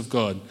fullness of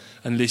God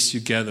unless you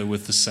gather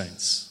with the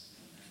saints.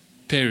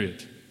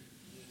 Period.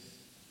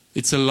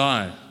 It's a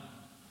lie.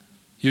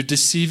 You're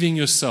deceiving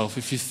yourself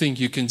if you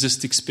think you can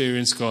just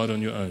experience God on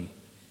your own.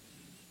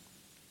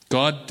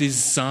 God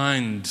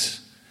designed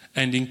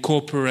and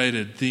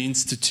incorporated the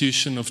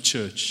institution of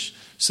church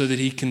so that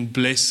He can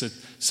bless it,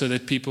 so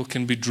that people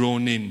can be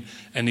drawn in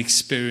and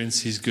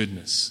experience His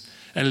goodness.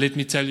 And let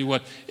me tell you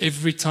what,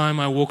 every time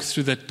I walk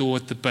through that door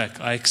at the back,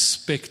 I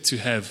expect to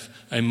have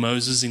a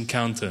Moses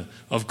encounter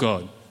of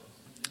God.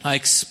 I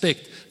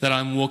expect that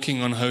I'm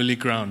walking on holy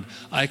ground.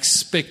 I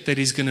expect that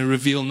He's going to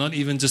reveal not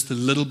even just a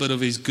little bit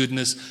of His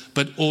goodness,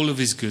 but all of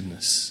His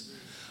goodness.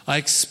 I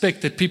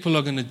expect that people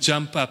are going to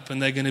jump up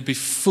and they're going to be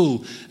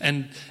full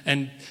and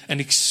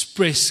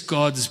express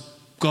God's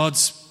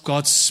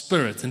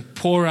Spirit and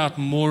pour out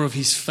more of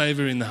His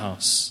favor in the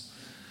house.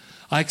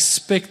 I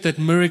expect that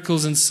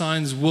miracles and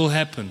signs will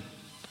happen.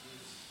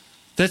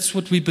 That's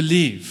what we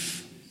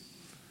believe.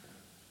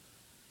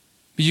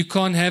 But you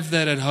can't have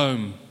that at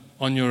home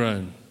on your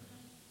own.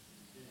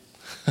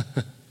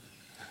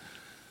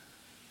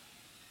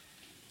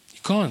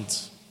 You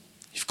can't.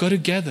 You've got to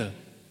gather.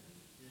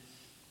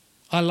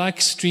 I like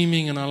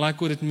streaming and I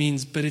like what it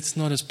means, but it's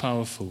not as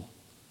powerful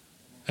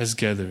as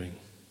gathering.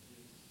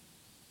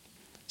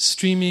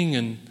 Streaming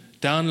and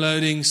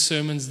downloading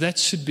sermons, that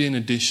should be an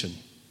addition.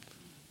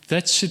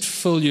 That should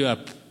fill you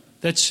up.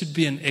 That should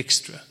be an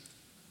extra.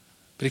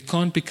 But it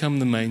can't become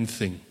the main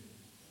thing.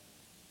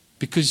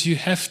 Because you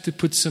have to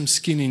put some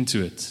skin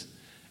into it.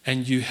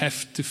 And you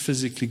have to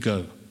physically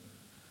go.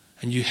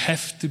 And you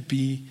have to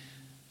be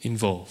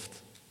involved.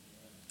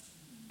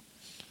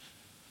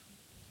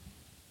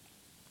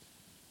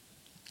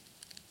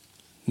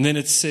 And then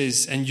it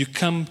says, and you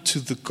come to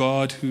the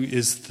God who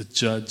is the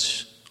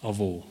judge of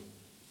all.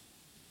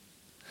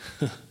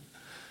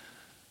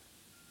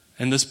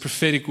 And this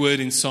prophetic word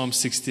in Psalm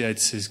 68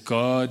 says,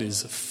 God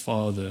is a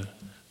father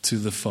to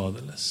the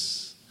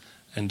fatherless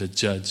and a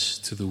judge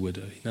to the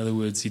widow. In other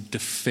words, He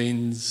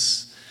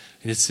defends.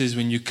 And it says,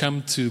 when you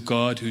come to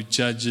God who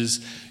judges,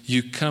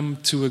 you come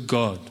to a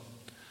God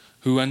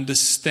who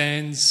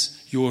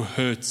understands your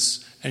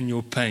hurts and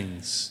your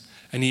pains.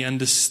 And He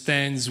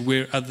understands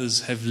where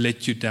others have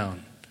let you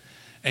down.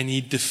 And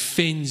He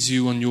defends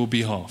you on your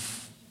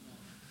behalf.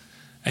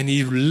 And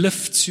He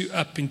lifts you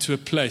up into a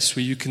place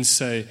where you can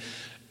say,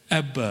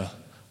 Abba,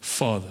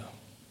 Father.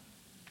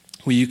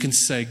 Where you can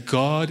say,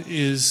 God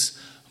is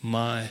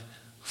my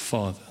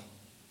Father.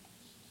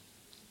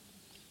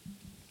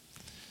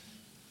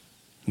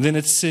 Then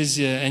it says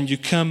here, and you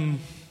come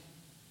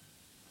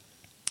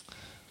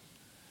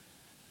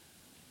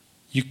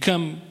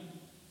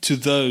to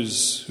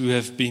those who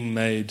have been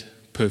made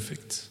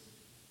perfect,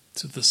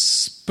 to the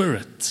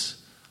spirit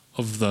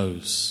of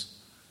those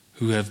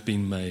who have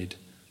been made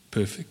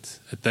perfect.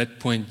 At that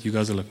point, you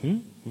guys are like,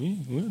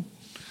 what?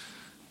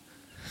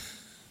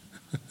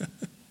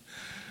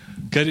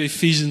 Go to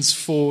Ephesians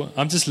 4.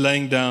 I'm just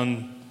laying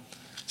down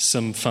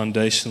some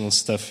foundational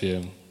stuff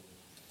here.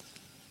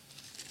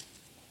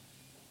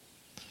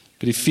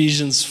 But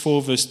Ephesians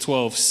 4 verse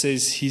 12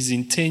 says His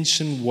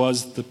intention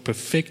was the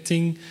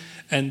perfecting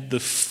and the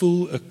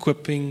full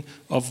equipping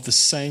of the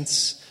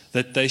saints,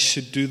 that they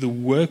should do the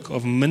work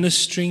of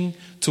ministering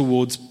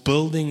towards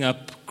building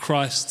up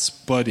Christ's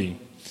body,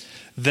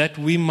 that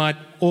we might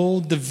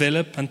all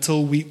develop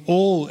until we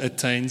all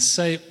attain.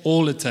 Say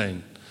all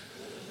attain.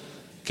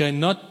 Okay,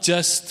 not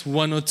just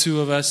one or two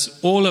of us,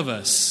 all of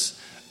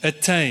us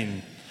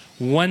attain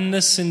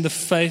oneness in the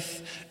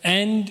faith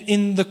and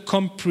in the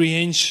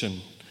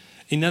comprehension.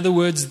 In other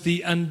words,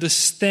 the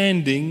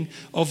understanding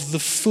of the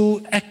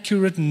full,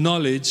 accurate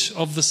knowledge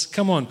of this.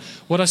 Come on,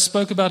 what I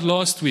spoke about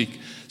last week.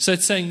 So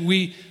it's saying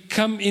we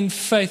come in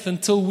faith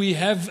until we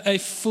have a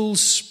full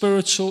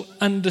spiritual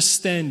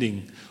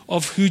understanding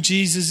of who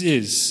Jesus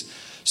is,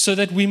 so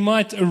that we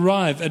might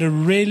arrive at a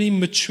really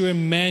mature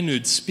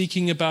manhood,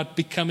 speaking about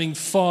becoming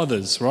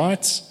fathers,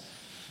 right?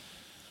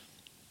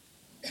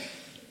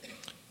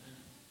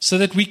 So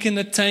that we can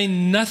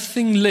attain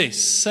nothing less,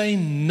 say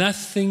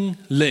nothing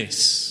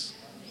less,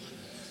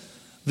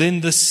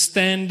 than the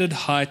standard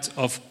height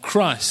of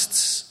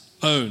Christ's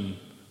own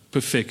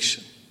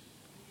perfection.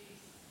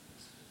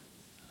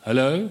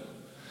 Hello?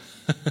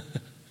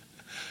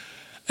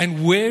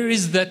 And where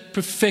is that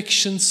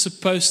perfection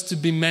supposed to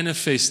be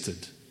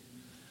manifested?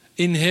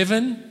 In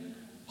heaven,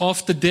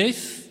 after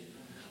death,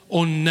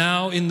 or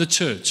now in the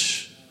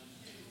church?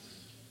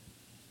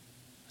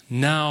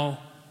 Now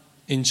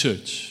in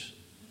church.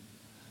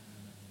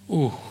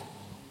 Ooh.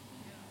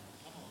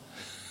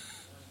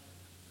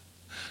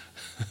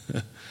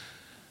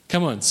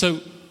 Come on. So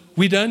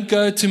we don't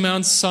go to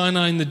Mount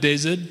Sinai in the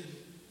desert.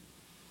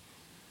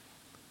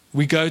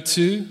 We go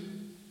to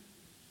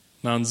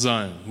Mount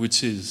Zion,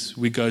 which is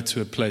we go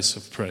to a place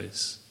of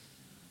praise.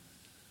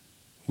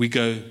 We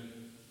go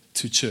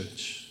to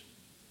church.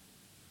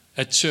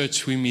 At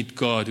church we meet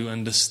God who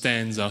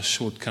understands our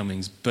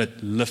shortcomings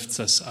but lifts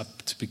us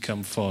up to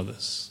become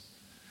fathers,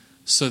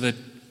 so that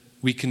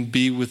we can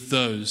be with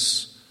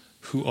those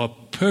who are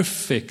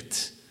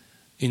perfect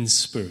in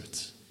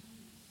spirit.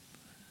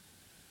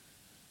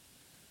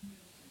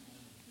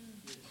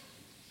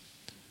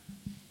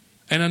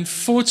 And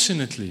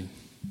unfortunately,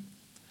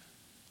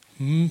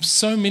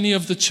 so many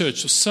of the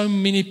church, or so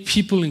many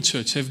people in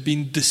church have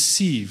been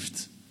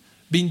deceived,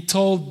 been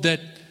told that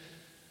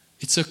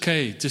it's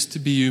okay just to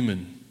be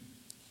human.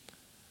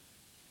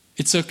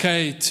 It's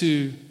okay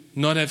to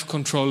not have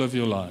control of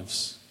your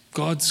lives.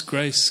 God's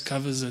grace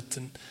covers it.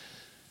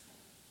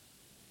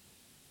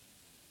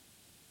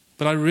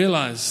 But I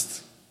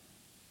realized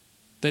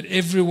that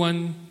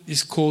everyone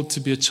is called to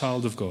be a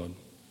child of God.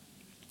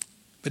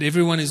 But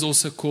everyone is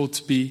also called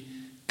to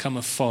become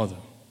a father.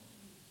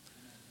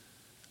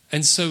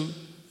 And so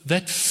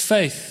that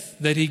faith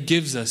that He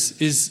gives us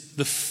is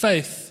the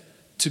faith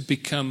to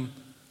become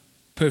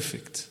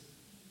perfect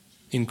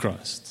in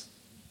Christ,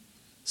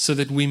 so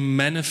that we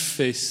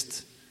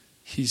manifest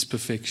His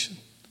perfection.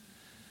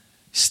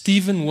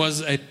 Stephen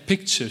was a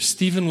picture.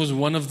 Stephen was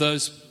one of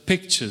those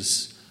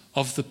pictures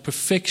of the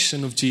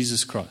perfection of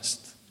Jesus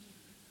Christ.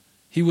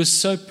 He was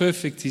so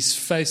perfect, his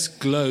face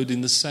glowed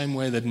in the same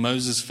way that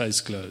Moses'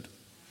 face glowed.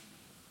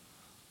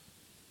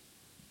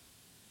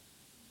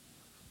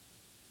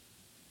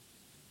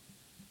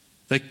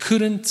 They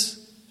couldn't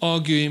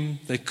argue him,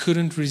 they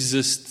couldn't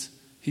resist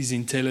his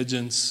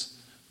intelligence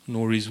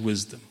nor his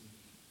wisdom.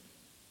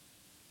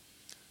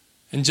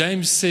 And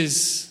James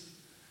says,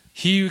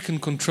 he who can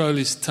control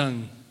his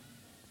tongue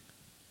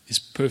is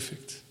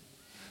perfect.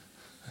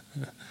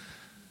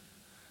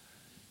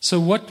 So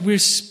what we're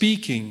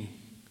speaking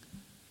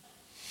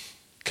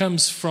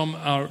comes from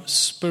our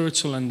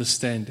spiritual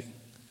understanding,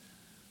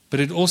 but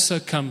it also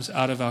comes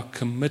out of our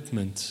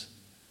commitment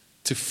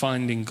to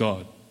finding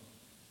God.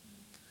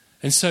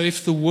 And so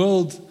if the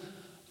world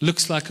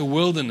looks like a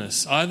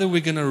wilderness, either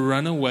we're going to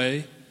run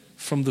away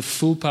from the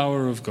full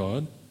power of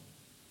God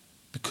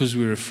because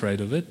we're afraid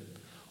of it,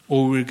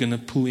 or we're going to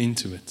pull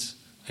into it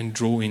and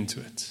draw into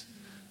it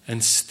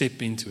and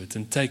step into it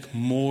and take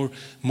more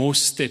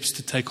steps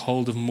to take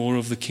hold of more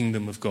of the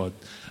kingdom of God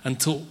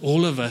until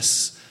all of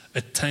us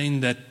attain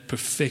that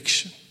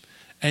perfection.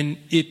 And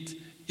it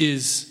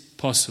is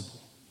possible.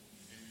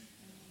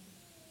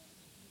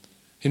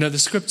 You know, the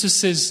scripture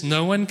says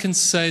no one can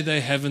say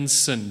they haven't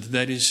sinned.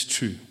 That is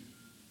true.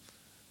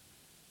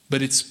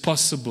 But it's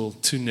possible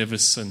to never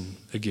sin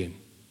again.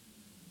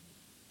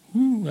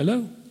 Ooh,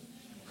 hello.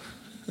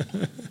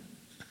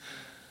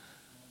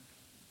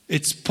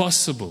 It's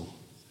possible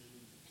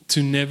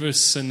to never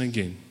sin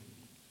again.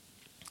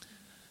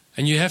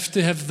 And you have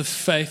to have the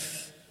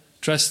faith.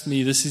 Trust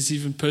me, this is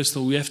even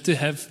personal. We have to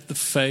have the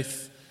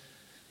faith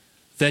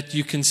that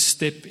you can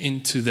step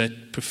into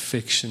that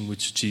perfection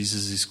which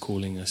Jesus is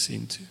calling us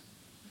into.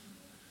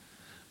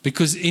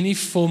 Because any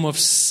form of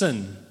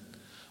sin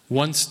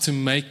wants to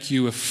make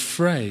you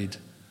afraid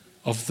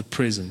of the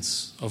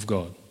presence of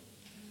God.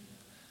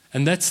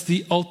 And that's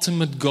the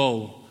ultimate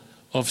goal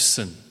of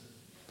sin,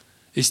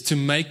 is to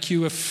make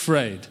you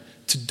afraid,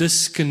 to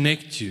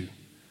disconnect you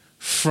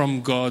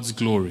from God's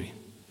glory,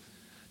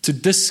 to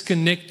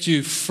disconnect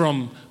you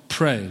from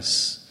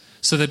praise,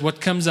 so that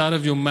what comes out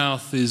of your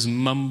mouth is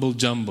mumble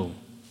jumble.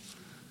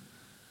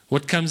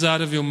 What comes out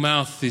of your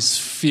mouth is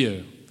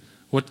fear.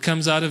 What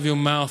comes out of your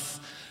mouth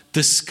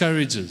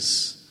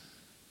discourages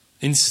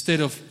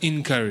instead of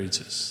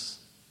encourages.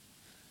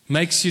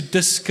 Makes you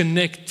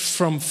disconnect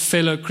from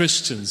fellow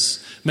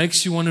Christians.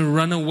 Makes you want to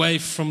run away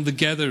from the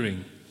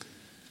gathering.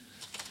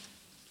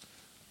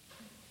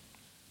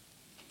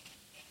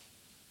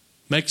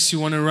 Makes you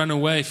want to run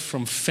away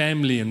from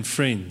family and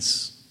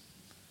friends.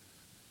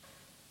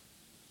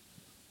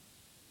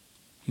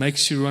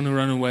 Makes you want to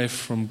run away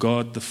from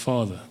God the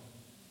Father.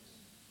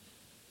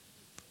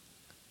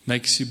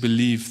 Makes you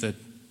believe that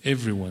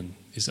everyone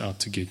is out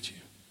to get you.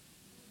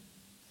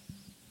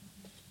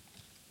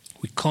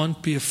 We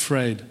can't be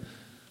afraid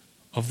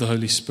of the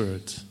Holy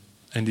Spirit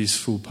and His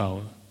full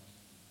power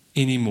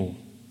anymore.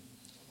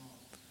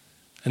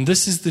 And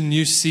this is the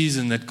new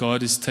season that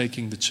God is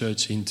taking the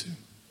church into.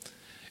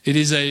 It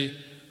is a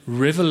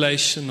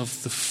revelation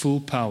of the full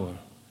power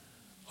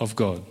of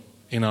God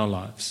in our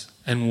lives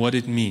and what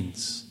it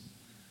means.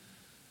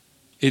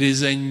 It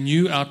is a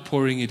new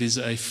outpouring. It is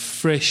a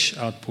fresh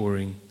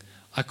outpouring.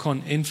 I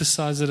can't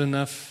emphasize it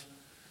enough,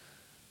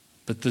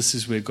 but this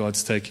is where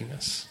God's taking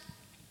us.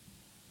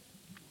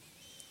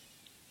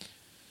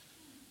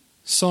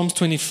 Psalms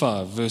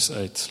 25, verse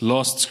 8,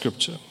 last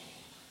scripture.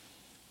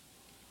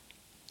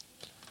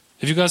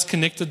 Have you guys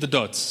connected the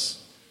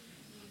dots?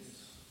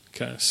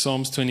 Okay,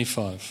 Psalms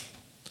 25.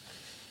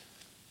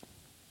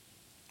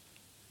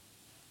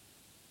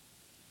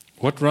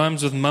 What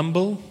rhymes with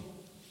mumble?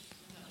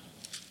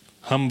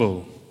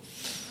 Humble.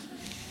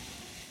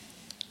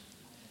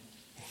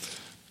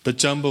 But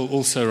jumble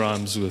also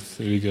rhymes with.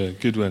 There we go,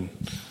 good one.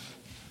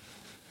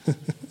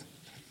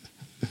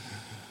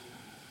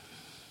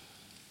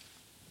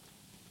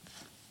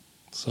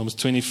 Psalms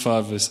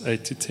 25, verse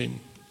 8 to 10.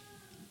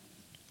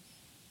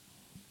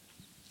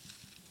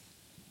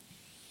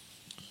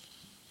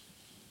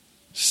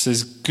 It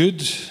says,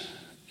 good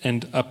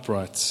and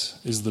upright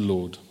is the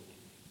Lord.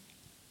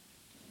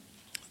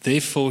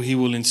 Therefore He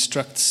will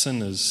instruct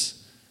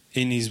sinners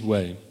in His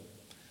way.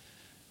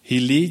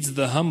 He leads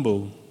the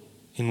humble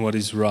in what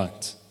is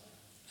right,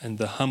 and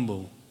the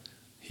humble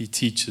He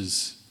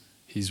teaches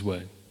His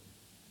way.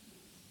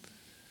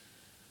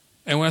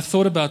 And when I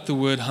thought about the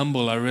word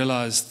humble, I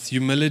realized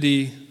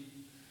humility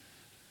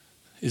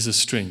is a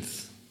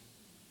strength.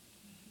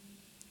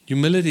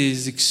 Humility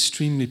is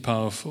extremely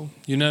powerful.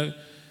 You know,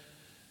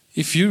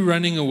 if you're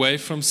running away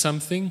from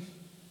something,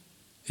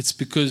 it's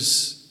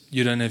because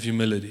you don't have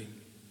humility.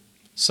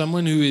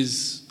 Someone who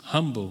is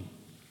humble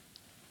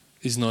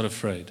is not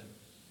afraid.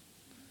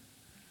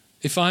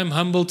 If I'm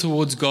humble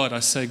towards God, I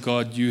say,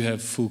 God, you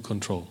have full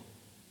control.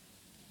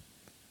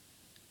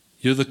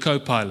 You're the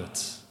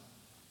co-pilot,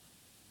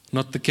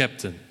 not the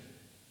captain.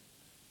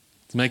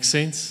 Does it make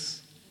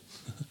sense?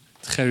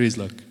 Gary's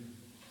like,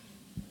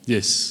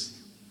 yes.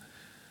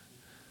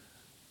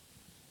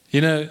 You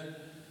know,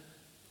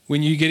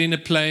 when you get in a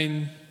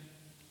plane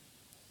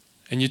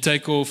and you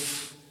take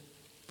off,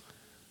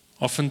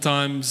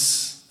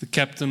 oftentimes the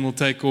captain will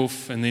take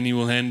off and then he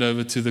will hand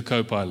over to the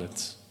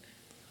co-pilot.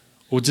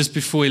 Or just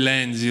before he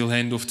lands, he'll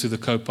hand off to the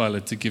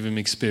co-pilot to give him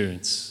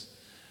experience.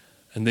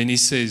 And then he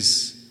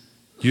says,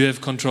 you have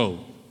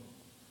control.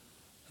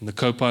 And the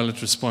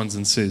co-pilot responds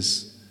and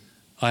says,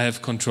 I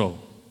have control.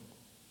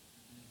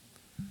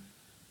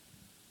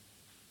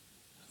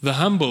 The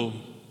humble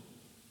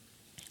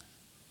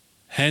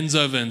hands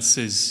over and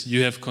says,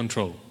 you have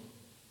control.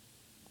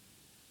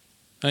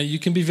 Now, you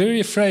can be very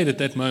afraid at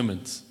that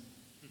moment.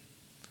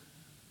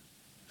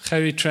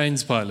 Harry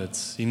trains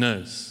pilots, he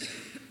knows.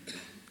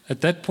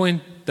 At that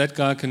point, that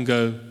guy can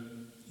go,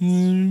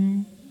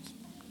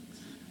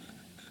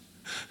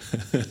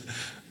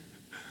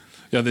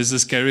 Yeah, there's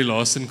this Gary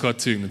Larson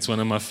cartoon. It's one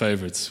of my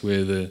favorites,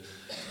 where the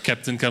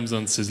captain comes on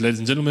and says, ladies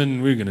and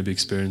gentlemen, we're going to be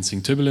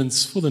experiencing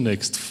turbulence for the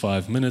next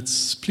 5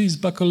 minutes. Please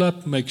buckle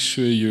up, make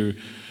sure you're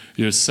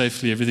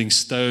safely, everything's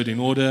stowed in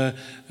order,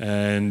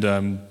 and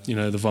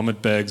the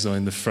vomit bags are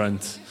in the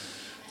front.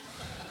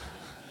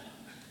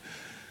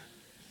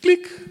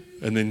 Click,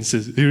 and then he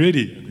says, are you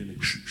ready? And then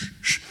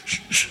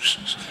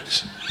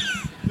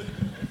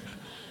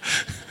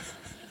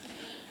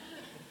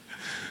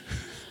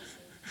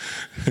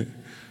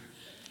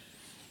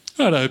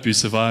Right, I hope you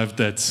survived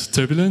that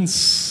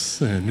turbulence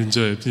and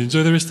enjoy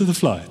the rest of the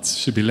flight.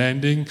 Should be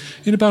landing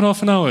in about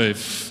half an hour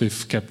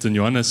if Captain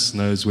Johannes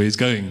knows where he's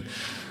going.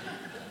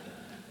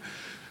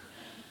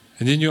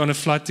 And then you're on a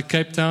flight to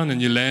Cape Town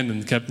and you land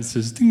and the captain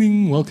says, ding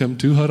ding, welcome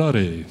to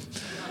Harare.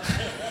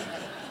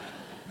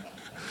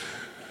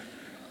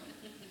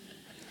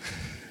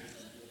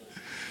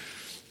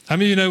 I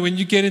mean, you know, when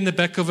you get in the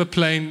back of a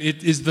plane,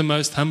 it is the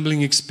most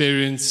humbling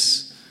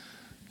experience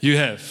you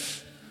have.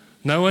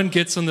 No one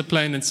gets on the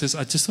plane and says,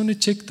 I just want to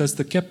check, does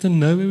the captain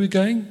know where we're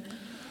going?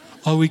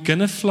 Are we going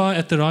to fly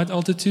at the right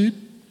altitude?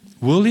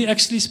 Will he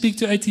actually speak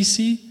to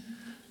ATC?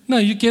 No,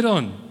 you get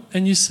on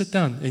and you sit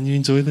down and you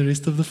enjoy the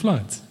rest of the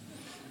flight.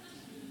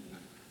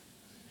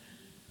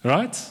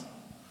 Right?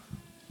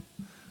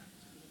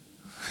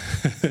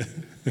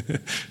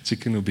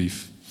 Chicken or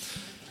beef?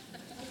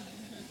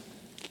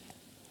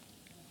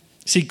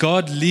 See,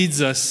 God leads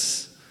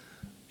us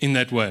in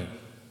that way.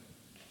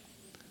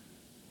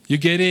 You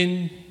get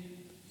in,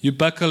 you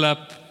buckle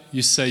up,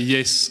 you say,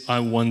 yes, I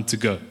want to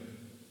go.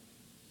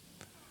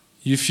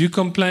 If you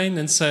complain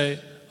and say,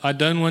 I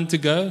don't want to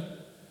go,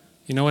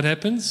 you know what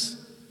happens?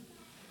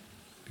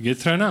 You get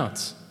thrown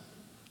out.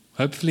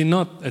 Hopefully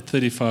not at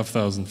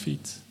 35,000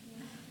 feet.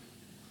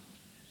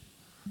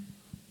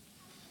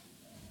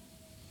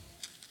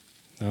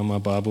 Now my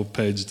Bible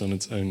paged on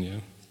its own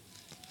here.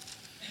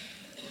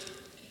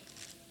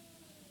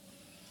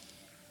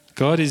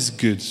 God is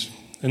good.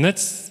 And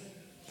that's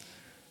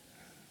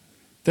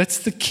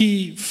the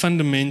key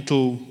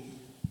fundamental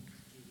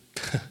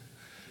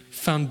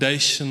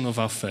foundation of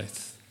our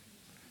faith.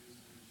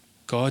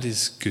 God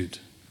is good.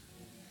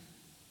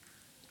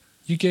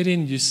 You get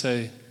in, you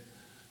say,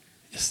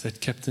 yes, that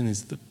captain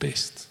is the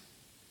best.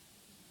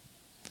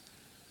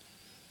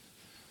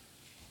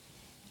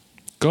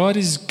 God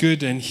is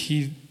good and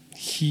He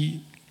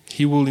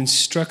will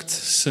instruct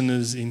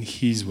sinners in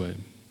His way.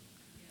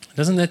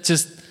 Doesn't that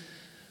just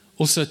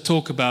also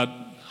talk about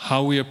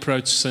how we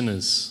approach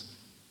sinners?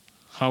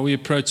 How we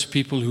approach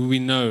people who we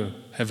know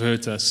have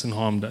hurt us and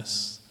harmed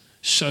us.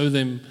 Show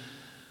them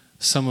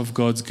some of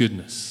God's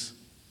goodness.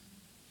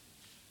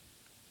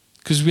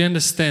 Because we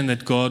understand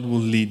that God will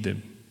lead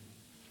them.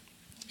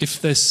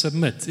 If they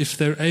submit, if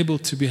they're able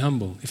to be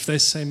humble, if they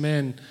say,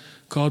 man,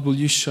 God, will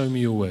you show me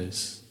your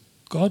ways?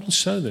 God will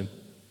show them.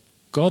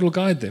 God will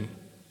guide them.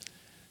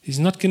 He's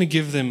not going to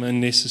give them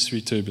unnecessary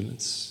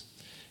turbulence.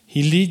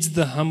 He leads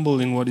the humble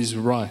in what is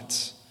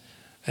right,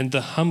 and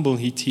the humble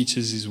He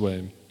teaches His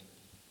way.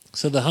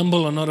 So the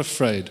humble are not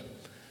afraid.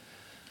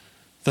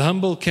 The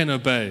humble can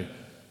obey.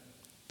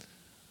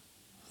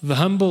 The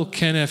humble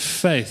can have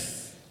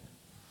faith.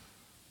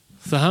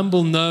 The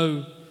humble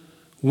know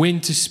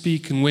when to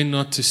speak and when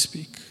not to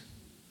speak.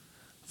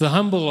 The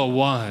humble are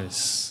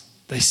wise.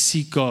 They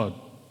seek God.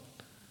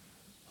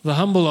 The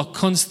humble are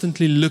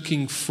constantly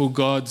looking for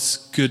God's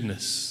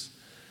goodness.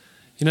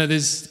 You know,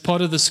 there's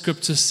part of the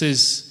scripture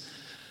says,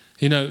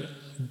 you know,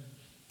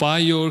 by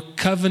your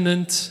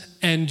covenant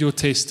and your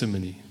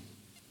testimony.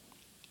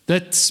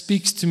 That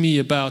speaks to me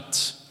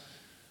about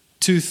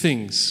two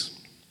things.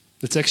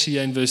 It's actually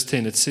in verse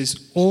 10. It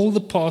says, all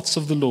the paths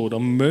of the Lord are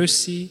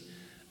mercy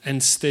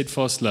and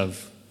steadfast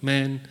love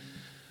man,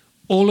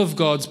 all of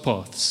God's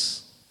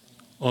paths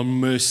are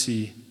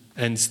mercy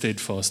and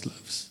steadfast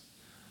loves.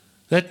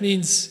 That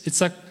means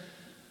it's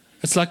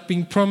like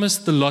being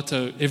promised the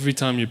lotto every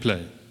time you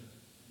play.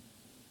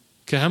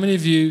 Okay, how many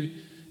of you,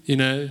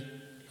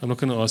 I'm not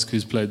going to ask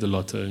who's played the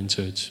lotto in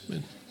church.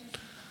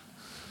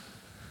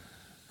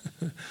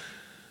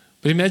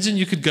 But imagine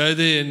you could go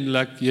there and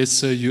yes,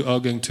 sir, you are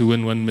going to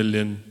win 1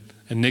 million.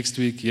 And next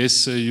week, yes,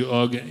 sir, you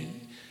are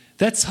going.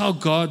 That's how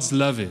God's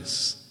love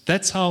is.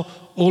 That's how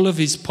all of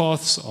his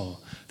paths are.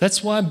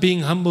 That's why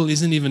being humble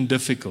isn't even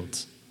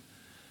difficult.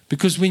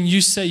 Because when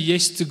you say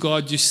yes to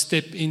God, you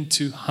step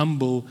into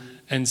humble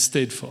and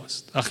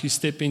steadfast. You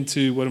step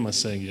into, what am I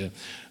saying here?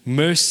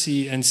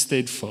 Mercy and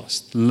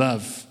steadfast,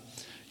 love.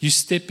 You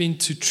step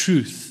into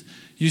truth.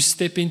 You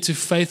step into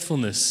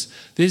faithfulness.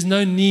 There's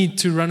no need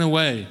to run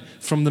away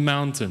from the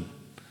mountain.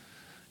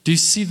 Do you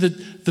see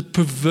the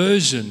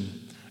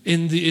perversion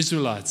in the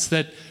Israelites?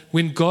 That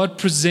when God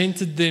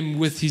presented them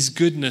with his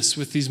goodness,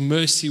 with his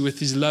mercy, with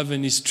his love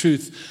and his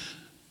truth,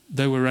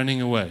 they were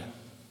running away.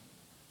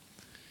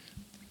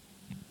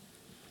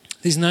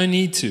 There's no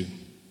need to.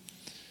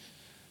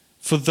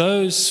 For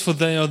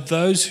they are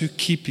those who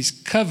keep his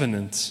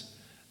covenant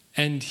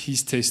and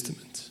his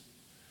testament.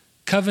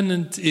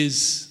 Covenant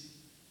is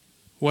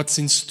what's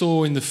in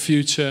store in the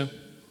future.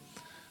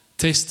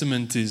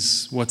 Testament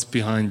is what's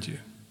behind you.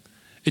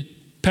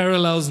 It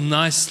parallels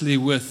nicely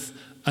with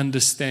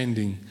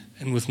understanding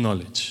and with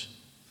knowledge.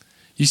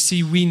 You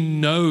see, we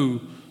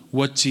know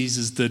what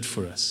Jesus did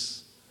for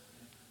us.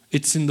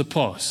 It's in the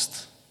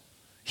past.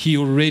 He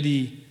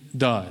already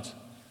died.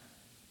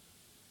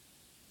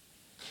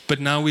 But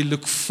now we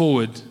look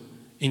forward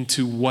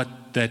into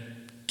what that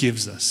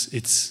gives us.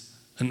 It's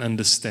an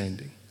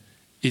understanding.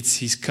 It's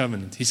his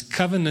covenant. His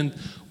covenant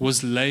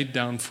was laid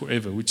down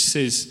forever, which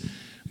says,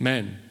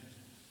 man,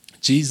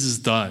 Jesus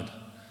died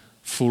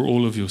for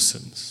all of your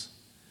sins.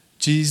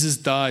 Jesus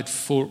died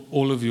for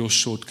all of your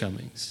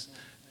shortcomings.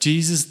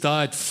 Jesus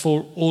died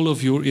for all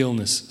of your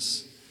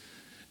illnesses.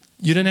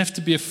 You don't have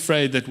to be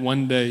afraid that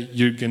one day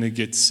you're going to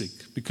get sick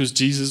because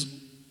Jesus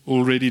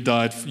already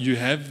died. You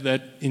have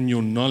that in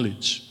your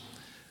knowledge.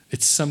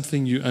 It's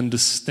something you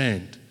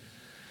understand.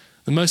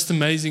 The most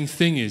amazing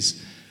thing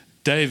is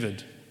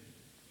David,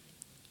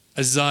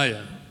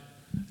 Isaiah,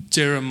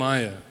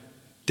 Jeremiah,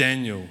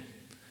 Daniel.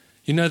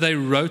 They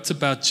wrote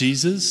about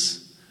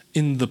Jesus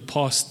in the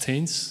past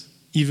tense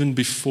even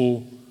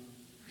before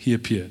he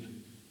appeared.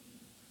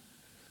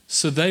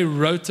 So they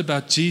wrote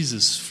about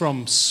Jesus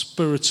from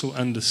spiritual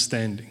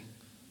understanding.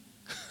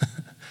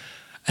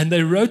 And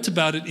they wrote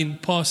about it in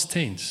past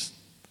tense.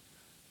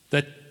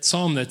 That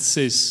psalm that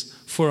says,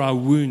 for our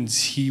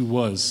wounds he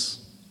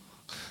was.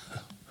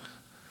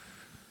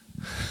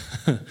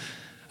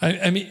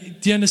 I mean,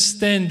 do you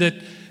understand that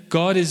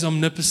God is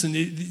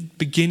omnipotent,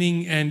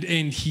 beginning and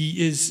end?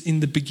 He is in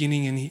the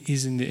beginning and he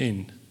is in the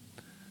end.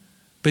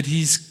 But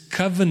his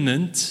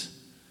covenant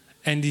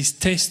and his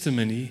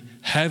testimony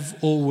have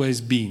always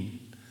been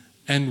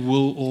and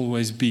will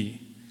always be.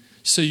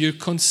 So you're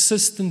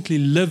consistently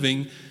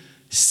living,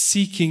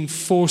 seeking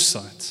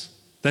foresight.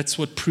 That's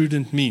what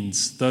prudent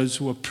means. Those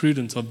who are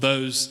prudent are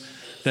those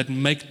that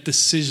make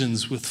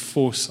decisions with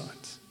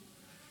foresight.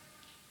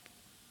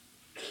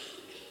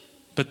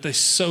 But they're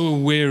so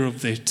aware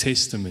of their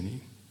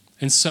testimony.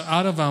 And so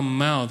out of our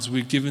mouths,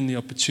 we're given the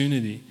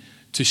opportunity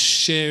to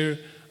share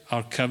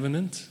our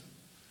covenant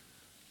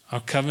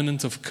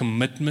of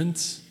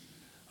commitment,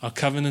 our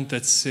covenant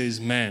that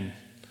says, man,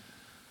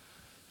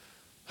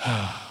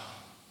 I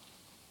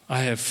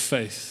have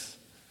faith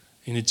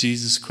in a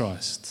Jesus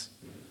Christ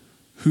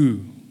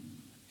who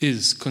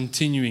is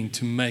continuing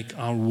to make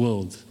our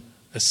world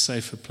a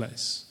safer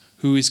place,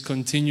 who is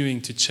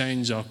continuing to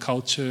change our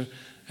culture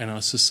and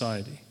our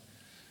society,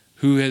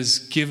 who has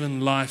given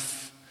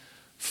life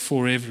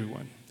for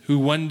everyone, who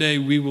one day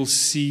we will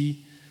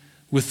see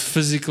with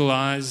physical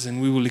eyes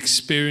and we will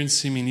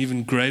experience him in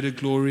even greater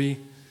glory,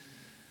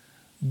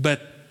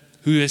 but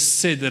who has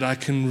said that I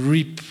can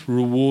reap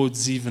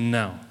rewards even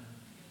now,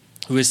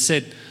 who has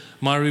said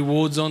my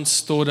rewards aren't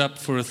stored up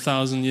for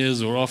 1,000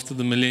 years or after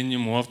the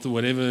millennium or after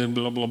whatever,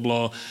 blah, blah,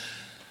 blah.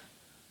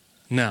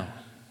 Now,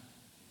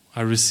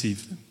 I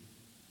receive them.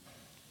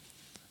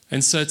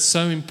 And so it's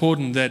so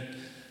important that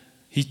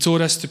he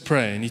taught us to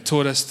pray and he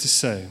taught us to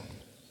say,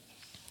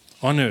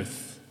 on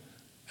earth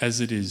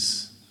as it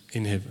is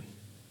in heaven,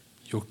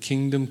 your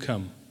kingdom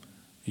come,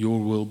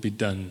 your will be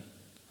done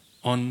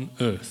on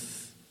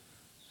earth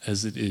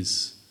as it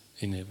is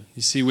in heaven.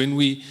 You see, when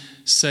we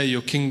say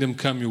your kingdom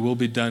come, your will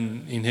be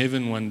done in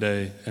heaven one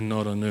day and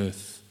not on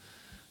earth,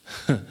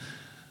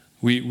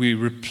 we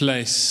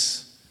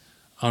replace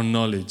our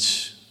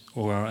knowledge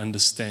or our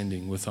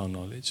understanding with our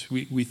knowledge.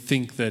 We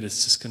think that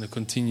it's just going to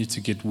continue to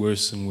get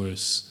worse and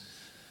worse.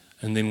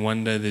 And then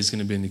one day there's going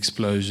to be an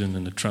explosion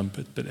and a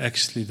trumpet. But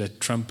actually that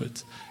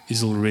trumpet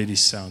is already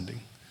sounding.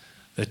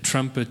 That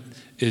trumpet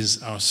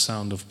is our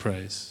sound of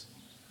praise.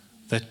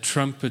 That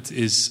trumpet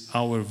is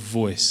our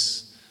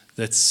voice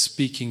that's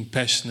speaking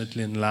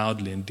passionately and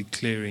loudly and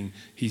declaring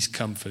his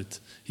comfort,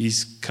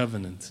 His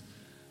covenant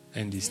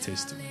and His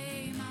testimony.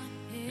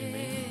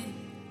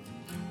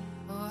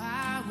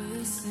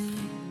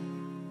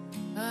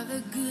 Of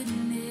the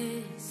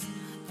goodness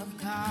of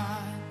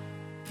God.